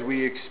see as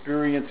we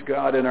experience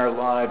God in our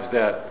lives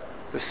that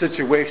the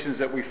situations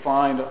that we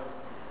find,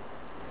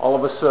 all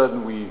of a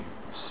sudden we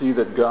see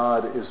that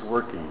God is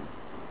working.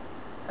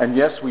 And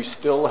yes, we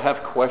still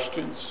have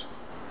questions.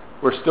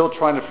 We're still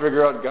trying to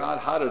figure out, God,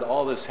 how did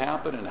all this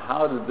happen, and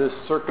how did this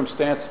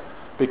circumstance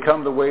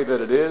become the way that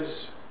it is?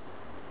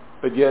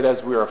 But yet as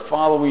we are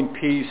following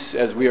peace,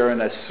 as we are in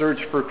a search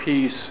for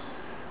peace,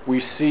 we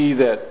see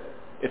that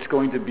it's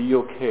going to be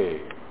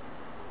okay,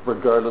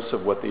 regardless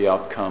of what the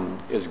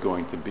outcome is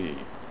going to be.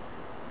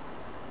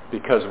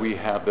 Because we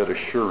have that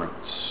assurance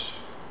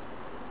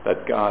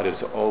that God is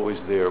always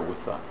there with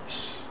us.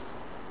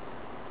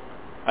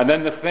 And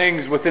then the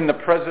things within the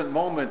present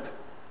moment,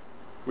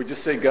 we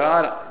just say,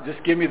 God,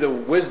 just give me the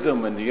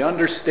wisdom and the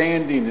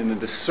understanding and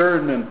the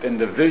discernment and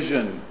the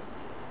vision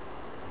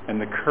and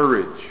the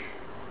courage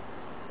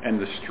and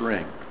the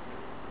strength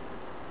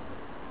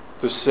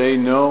to say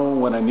no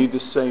when I need to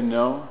say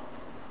no,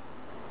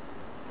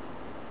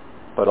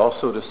 but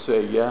also to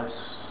say yes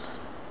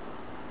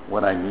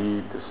when I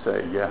need to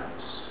say yes.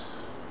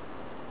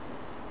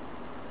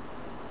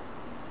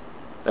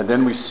 And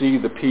then we see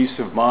the peace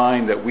of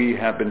mind that we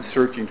have been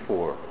searching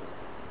for.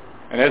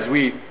 And as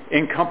we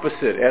encompass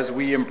it, as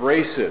we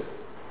embrace it,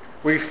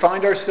 we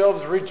find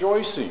ourselves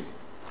rejoicing.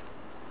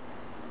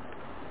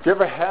 Do you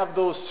ever have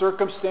those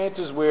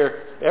circumstances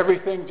where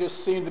everything just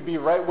seemed to be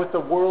right with the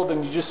world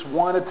and you just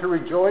wanted to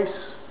rejoice?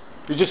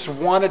 You just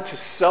wanted to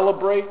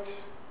celebrate?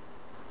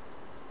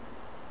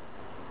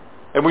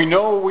 And we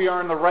know we are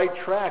on the right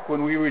track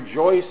when we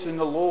rejoice in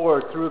the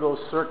Lord through those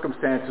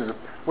circumstances,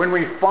 when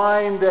we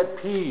find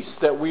that peace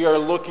that we are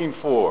looking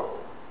for.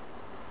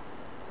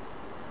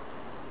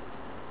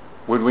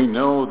 When we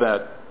know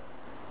that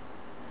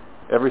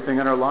Everything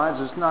in our lives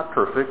is not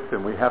perfect,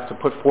 and we have to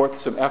put forth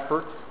some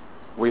effort.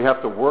 We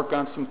have to work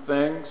on some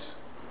things.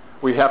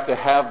 We have to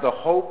have the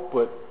hope,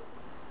 but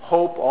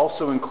hope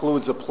also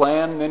includes a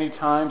plan many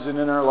times in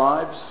our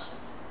lives.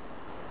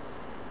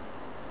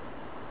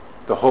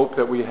 The hope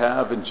that we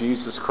have in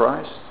Jesus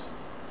Christ,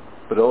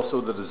 but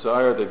also the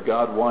desire that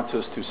God wants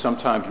us to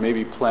sometimes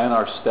maybe plan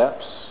our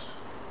steps.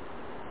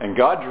 And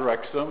God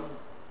directs them.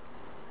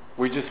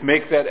 We just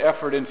make that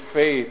effort in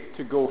faith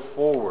to go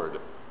forward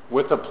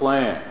with a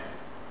plan.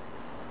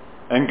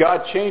 And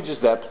God changes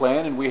that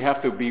plan, and we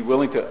have to be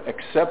willing to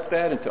accept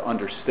that and to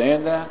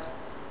understand that.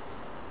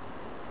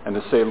 And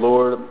to say,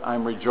 Lord,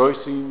 I'm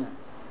rejoicing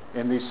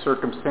in these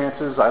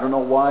circumstances. I don't know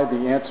why.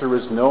 The answer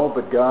is no,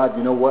 but God,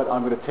 you know what?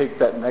 I'm going to take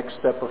that next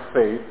step of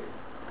faith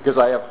because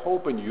I have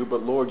hope in you,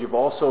 but Lord, you've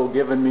also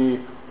given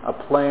me a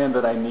plan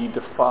that I need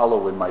to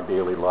follow in my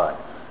daily life.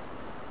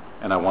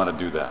 And I want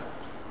to do that.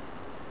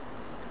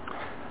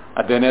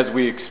 And then as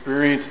we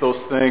experience those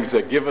things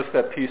that give us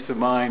that peace of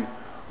mind,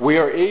 we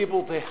are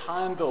able to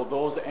handle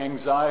those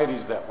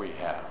anxieties that we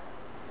have.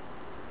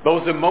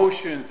 Those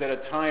emotions that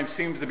at times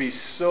seem to be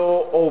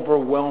so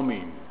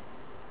overwhelming.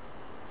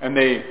 And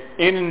they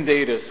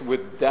inundate us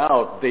with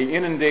doubt. They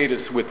inundate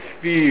us with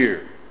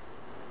fear.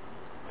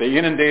 They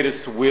inundate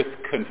us with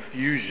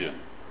confusion.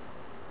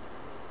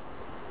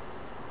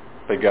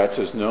 But God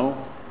says,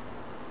 no.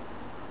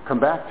 Come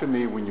back to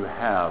me when you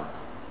have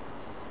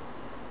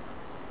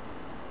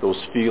those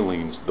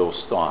feelings, those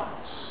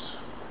thoughts.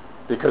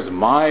 Because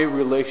my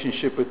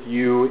relationship with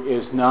you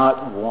is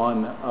not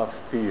one of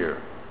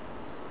fear.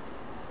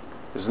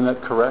 Isn't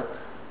that correct?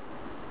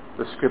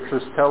 The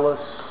scriptures tell us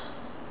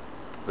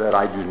that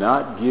I do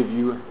not give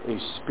you a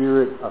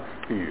spirit of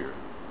fear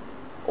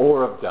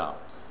or of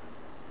doubt.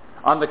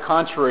 On the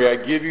contrary,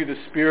 I give you the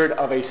spirit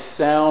of a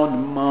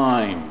sound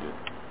mind.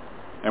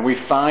 And we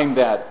find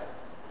that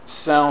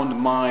sound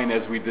mind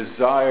as we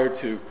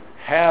desire to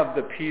have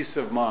the peace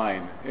of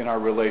mind in our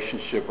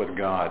relationship with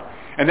God.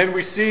 And then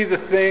we see the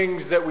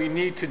things that we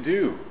need to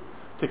do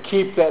to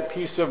keep that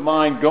peace of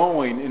mind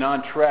going and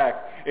on track.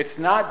 It's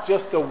not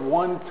just a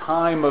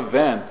one-time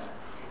event.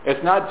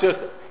 It's not just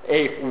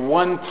a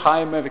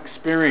one-time of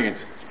experience.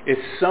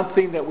 It's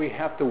something that we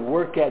have to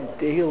work at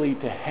daily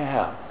to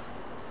have.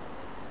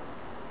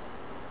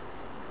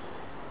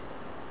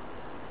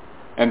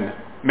 And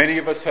many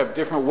of us have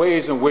different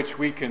ways in which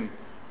we can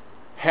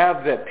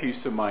have that peace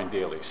of mind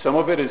daily. Some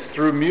of it is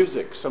through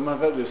music. Some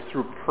of it is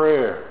through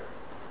prayer.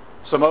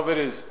 Some of it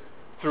is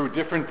through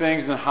different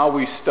things and how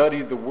we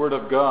study the Word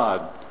of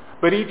God.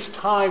 But each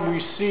time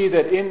we see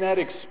that in that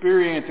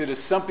experience it is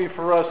something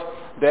for us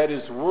that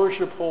is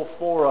worshipful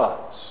for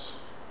us.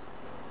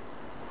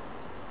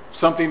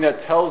 Something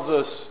that tells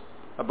us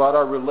about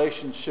our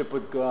relationship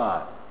with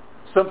God.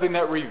 Something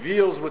that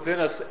reveals within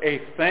us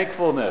a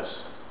thankfulness,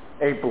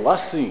 a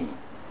blessing.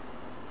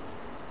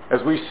 As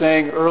we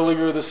sang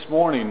earlier this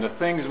morning, the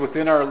things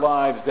within our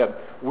lives that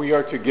we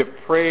are to give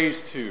praise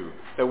to,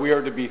 that we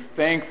are to be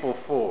thankful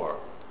for.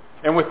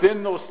 And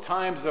within those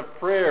times of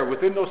prayer,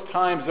 within those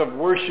times of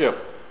worship,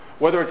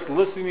 whether it's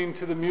listening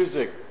to the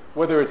music,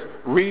 whether it's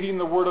reading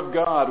the Word of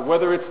God,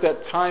 whether it's that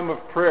time of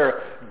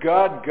prayer,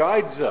 God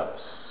guides us.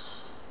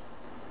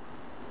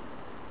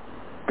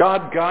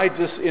 God guides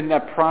us in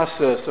that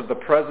process of the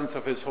presence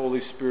of His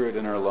Holy Spirit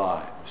in our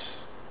lives.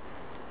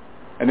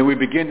 And then we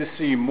begin to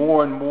see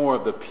more and more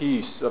of the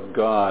peace of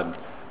God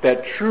that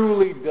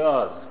truly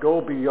does go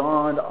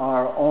beyond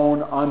our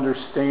own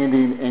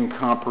understanding and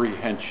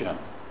comprehension.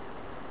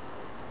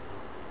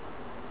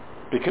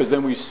 Because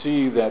then we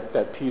see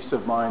that peace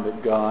of mind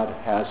that God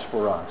has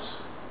for us.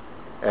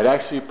 It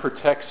actually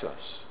protects us.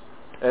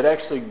 It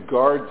actually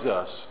guards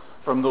us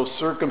from those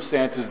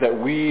circumstances that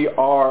we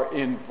are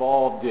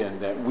involved in,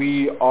 that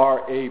we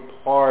are a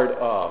part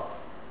of.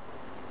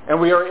 And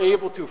we are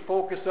able to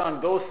focus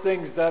on those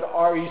things that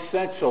are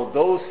essential,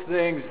 those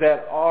things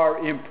that are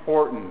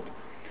important,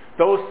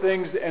 those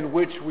things in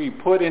which we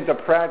put into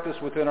practice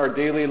within our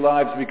daily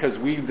lives because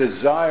we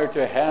desire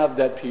to have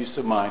that peace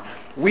of mind.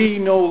 We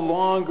no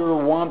longer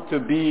want to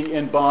be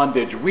in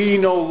bondage. We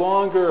no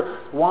longer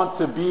want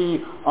to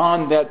be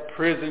on that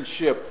prison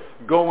ship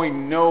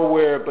going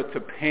nowhere but to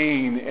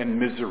pain and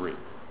misery.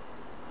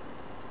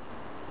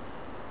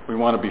 We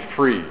want to be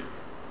free.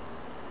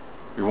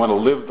 We want to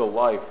live the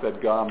life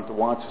that God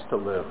wants us to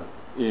live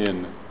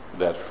in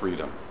that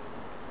freedom.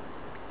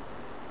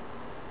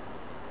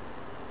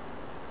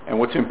 And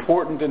what's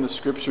important in the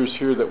scriptures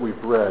here that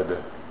we've read,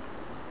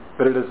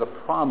 that it is a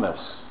promise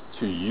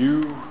to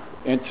you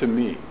and to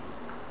me.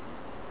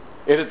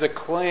 It is a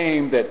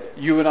claim that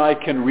you and I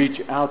can reach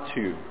out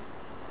to.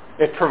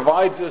 It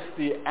provides us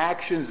the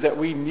actions that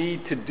we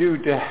need to do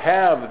to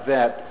have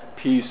that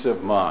peace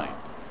of mind.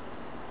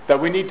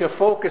 That we need to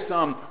focus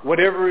on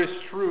whatever is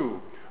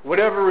true,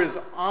 whatever is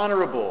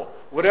honorable,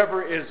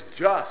 whatever is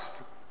just,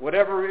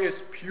 whatever is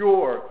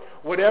pure,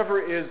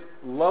 whatever is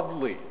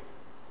lovely,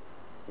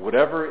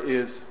 whatever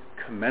is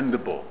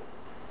commendable.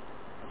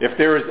 If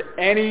there is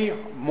any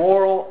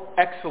moral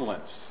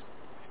excellence,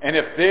 and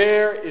if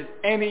there is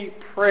any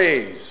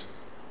praise,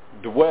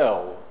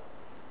 dwell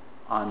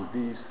on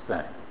these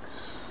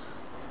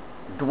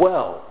things.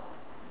 Dwell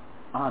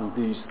on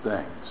these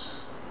things.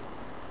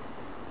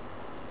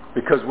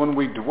 Because when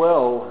we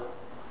dwell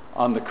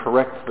on the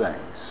correct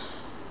things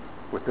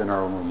within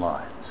our own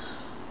lives,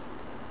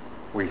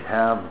 we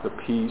have the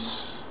peace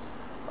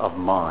of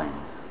mind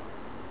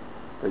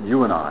that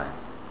you and I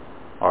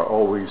are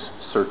always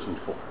searching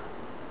for.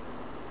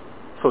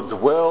 So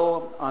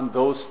dwell on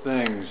those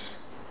things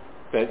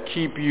that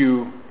keep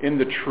you in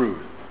the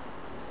truth.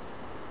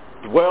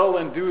 Dwell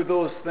and do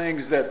those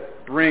things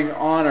that bring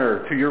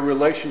honor to your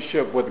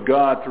relationship with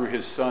God through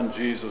his Son,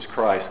 Jesus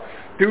Christ.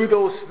 Do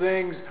those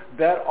things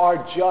that are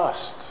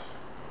just.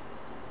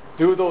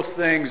 Do those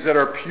things that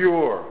are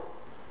pure.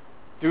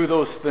 Do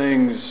those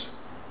things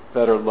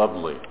that are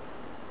lovely.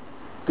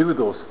 Do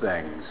those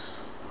things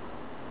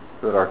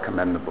that are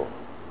commendable.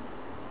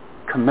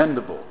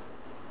 Commendable.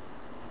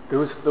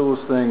 Do those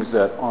things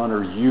that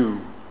honor you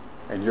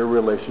and your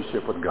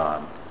relationship with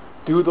God.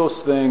 Do those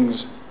things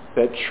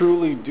that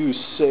truly do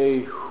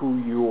say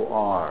who you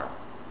are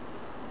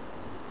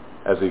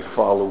as a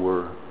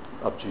follower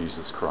of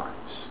Jesus Christ.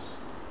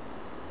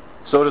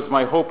 So it is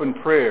my hope and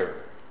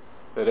prayer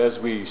that as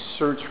we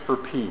search for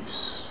peace,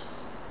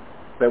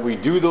 that we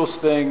do those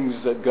things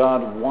that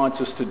God wants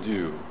us to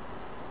do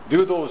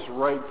those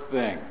right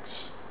things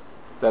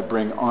that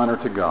bring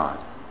honor to God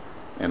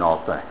in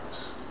all things.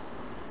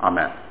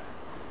 Amen.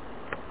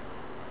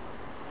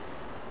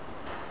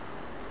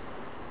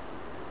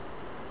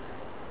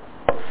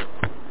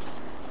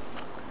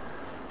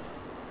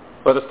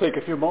 Let us take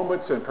a few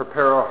moments and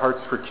prepare our hearts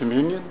for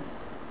communion.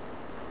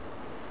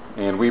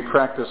 And we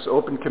practice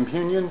open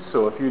communion,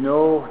 so if you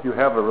know you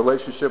have a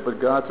relationship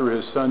with God through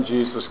his Son,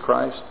 Jesus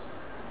Christ,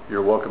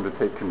 you're welcome to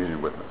take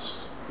communion with us.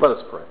 Let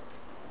us pray.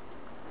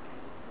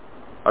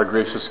 Our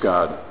gracious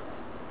God,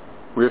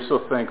 we are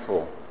so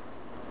thankful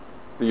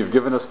that you've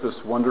given us this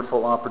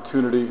wonderful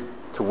opportunity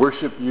to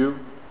worship you,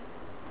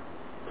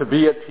 to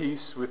be at peace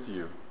with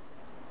you.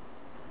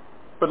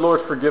 But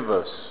Lord, forgive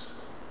us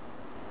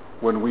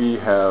when we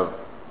have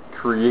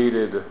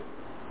created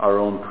our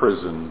own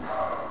prison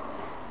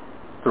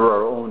through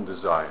our own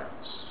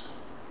desires,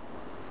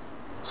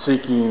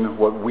 seeking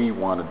what we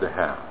wanted to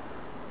have,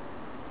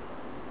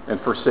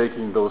 and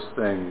forsaking those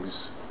things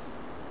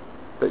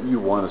that you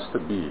want us to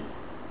be.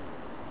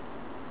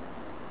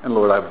 And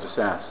Lord, I would just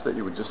ask that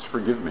you would just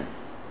forgive me.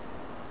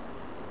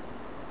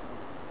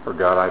 For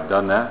God, I've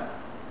done that.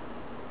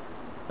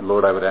 And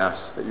Lord, I would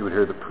ask that you would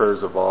hear the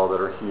prayers of all that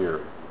are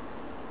here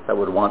that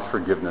would want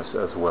forgiveness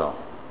as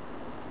well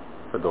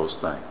for those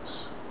things.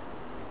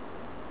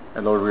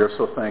 And Lord, we are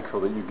so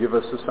thankful that you give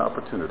us this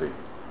opportunity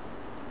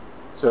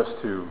just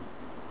to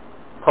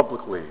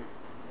publicly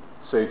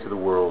say to the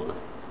world,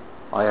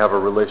 I have a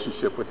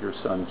relationship with your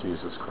Son,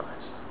 Jesus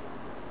Christ.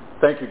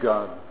 Thank you,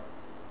 God,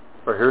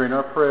 for hearing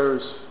our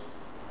prayers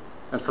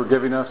and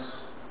forgiving us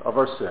of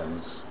our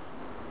sins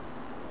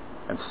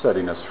and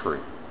setting us free.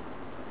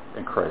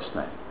 In Christ's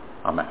name,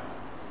 amen.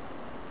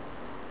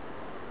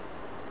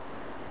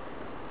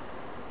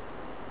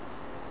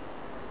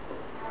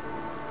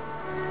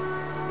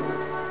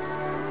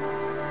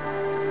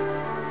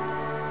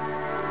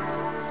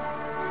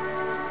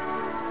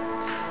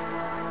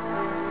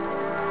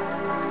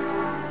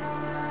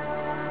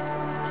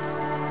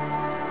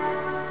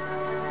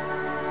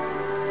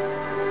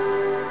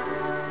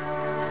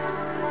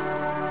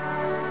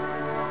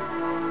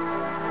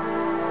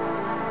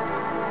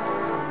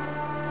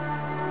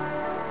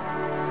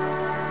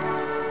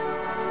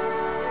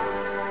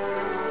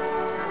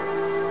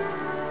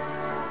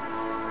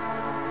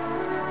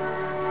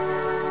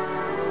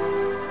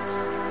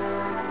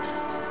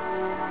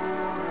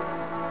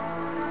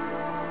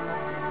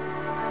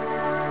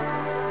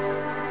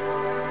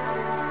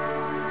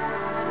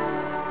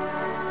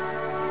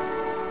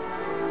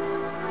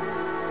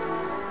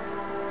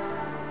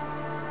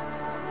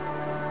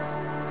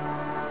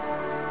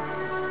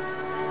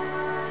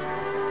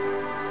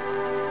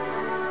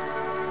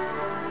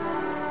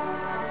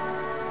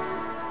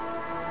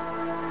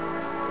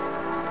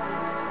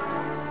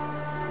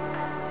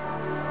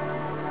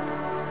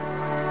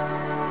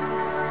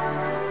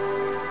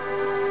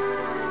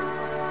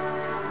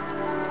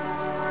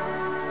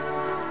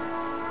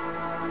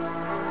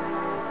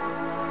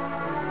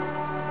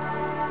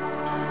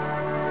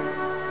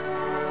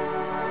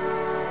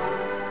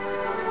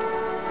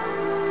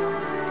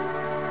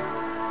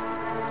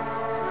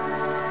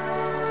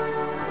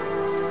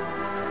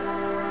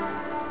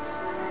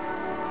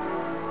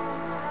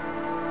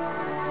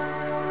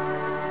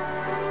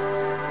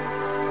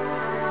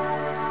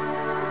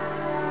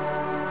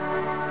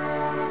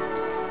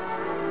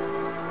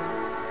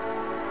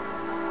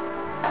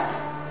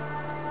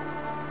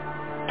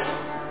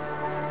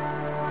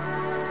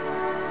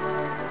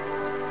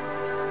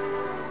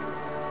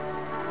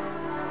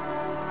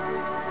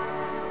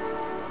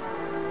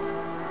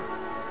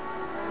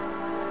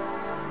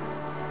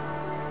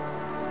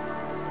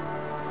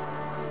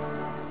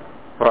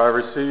 For I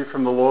received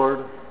from the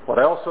Lord what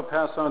I also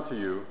pass on to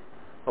you,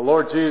 The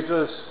Lord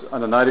Jesus,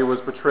 on the night he was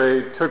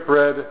betrayed, took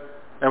bread,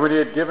 and when he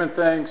had given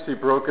thanks, he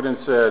broke it and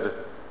said,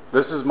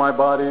 "This is my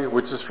body,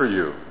 which is for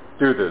you.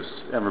 Do this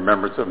in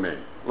remembrance of me."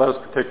 Let us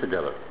partake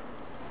together.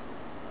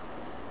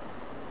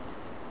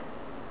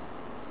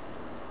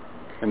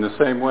 In the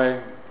same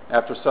way,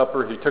 after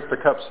supper, he took the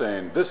cup,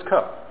 saying, "This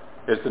cup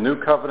is the new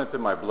covenant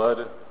in my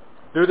blood.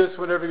 Do this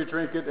whenever you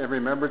drink it in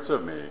remembrance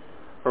of me.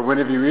 For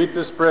whenever you eat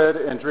this bread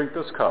and drink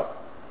this cup,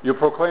 you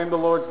proclaim the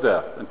Lord's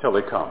death until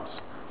he comes."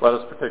 Let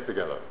us partake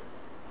together.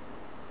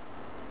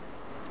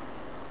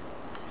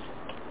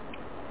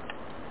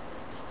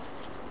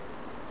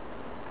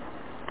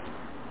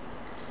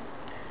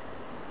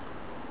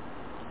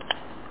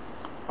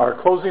 Our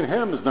closing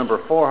hymn is number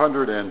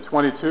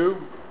 422.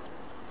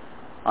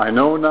 I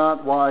Know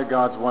Not Why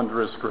God's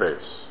Wondrous Grace.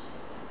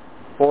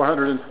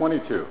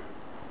 422.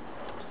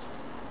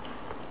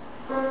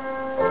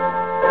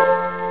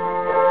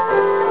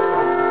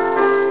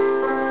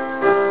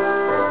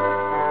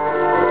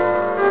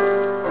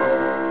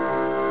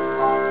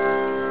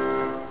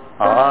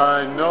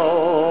 I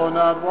know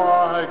not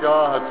why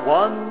God's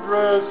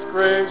wondrous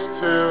grace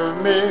to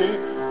me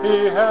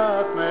he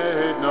hath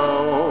made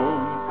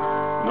known,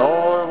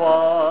 nor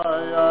why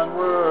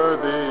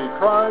unworthy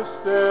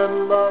Christ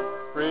in love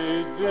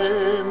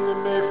redeemed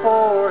me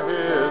for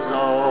his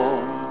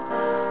own.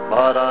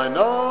 But I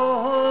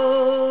know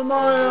whom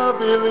I have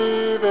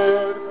believed,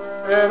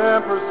 and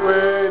am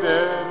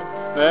persuaded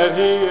that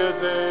he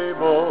is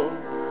able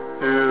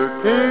to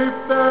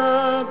keep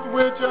that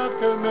which I've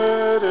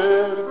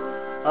committed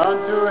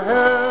unto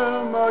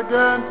him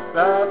against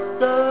that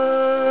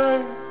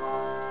day.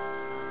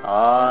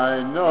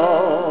 I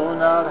know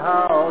not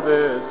how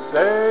this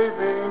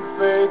saving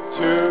faith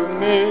to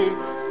me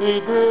he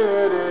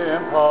did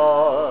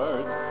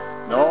impart,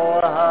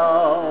 nor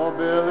how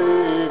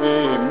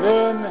believing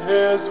in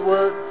his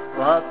word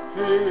brought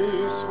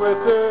peace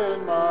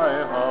within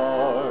my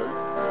heart.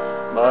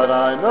 But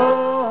I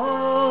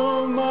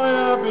know whom I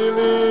have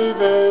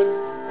believed,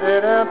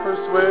 and am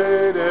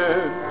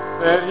persuaded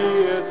that he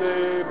is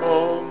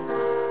able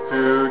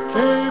to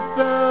keep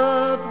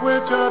that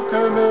which I've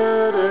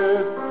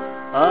committed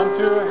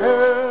unto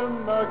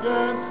him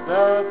against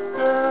that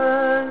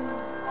day.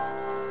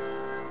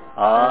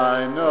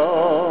 I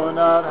know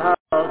not how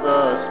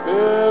the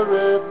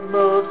Spirit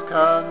moves,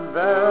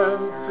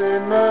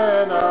 convincing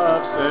men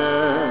of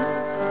sin,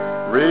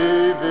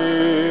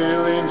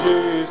 revealing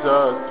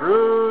Jesus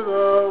through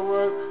the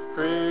Word,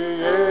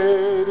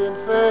 creating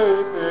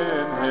faith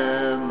in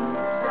him.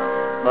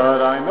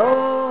 But I know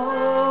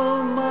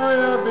whom I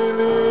have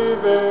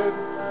believed,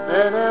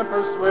 and am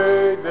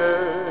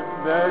persuaded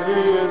that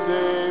he is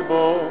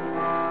able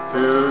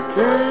to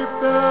keep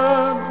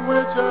that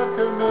which I've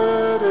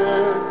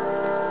committed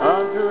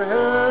unto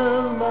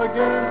him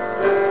against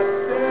that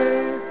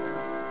day.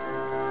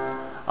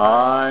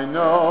 I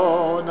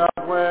know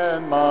not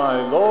when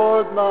my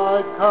Lord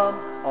might come,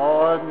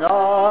 or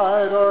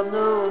night or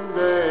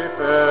noonday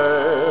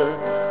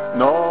fair,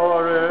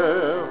 nor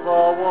if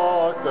I'll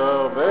walk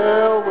the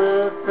vale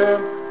with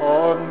him,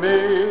 or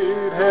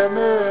meet him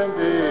in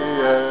the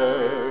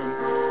air.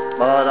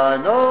 But I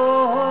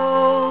know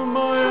whom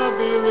I have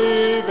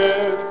believed,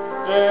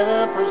 and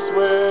am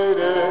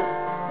persuaded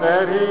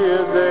that he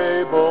is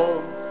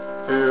able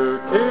to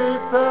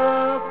keep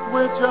that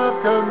which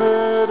I've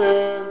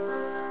committed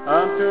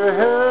unto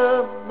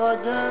him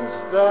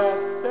against that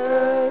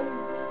day.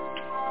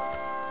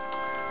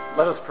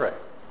 Let us pray.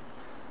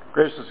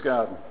 Gracious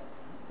God,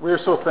 we are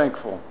so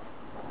thankful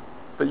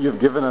that you've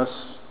given us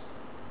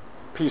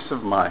peace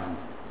of mind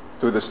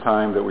through this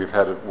time that we've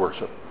had at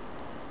worship.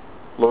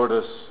 Lord,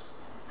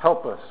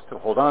 help us to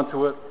hold on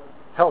to it.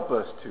 Help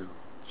us to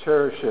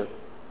cherish it.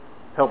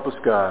 Help us,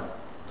 God,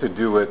 to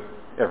do it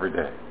every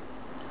day.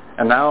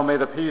 And now may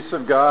the peace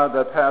of God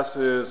that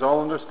passes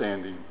all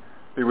understanding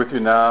be with you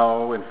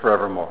now and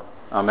forevermore.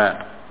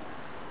 Amen.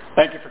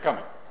 Thank you for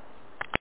coming.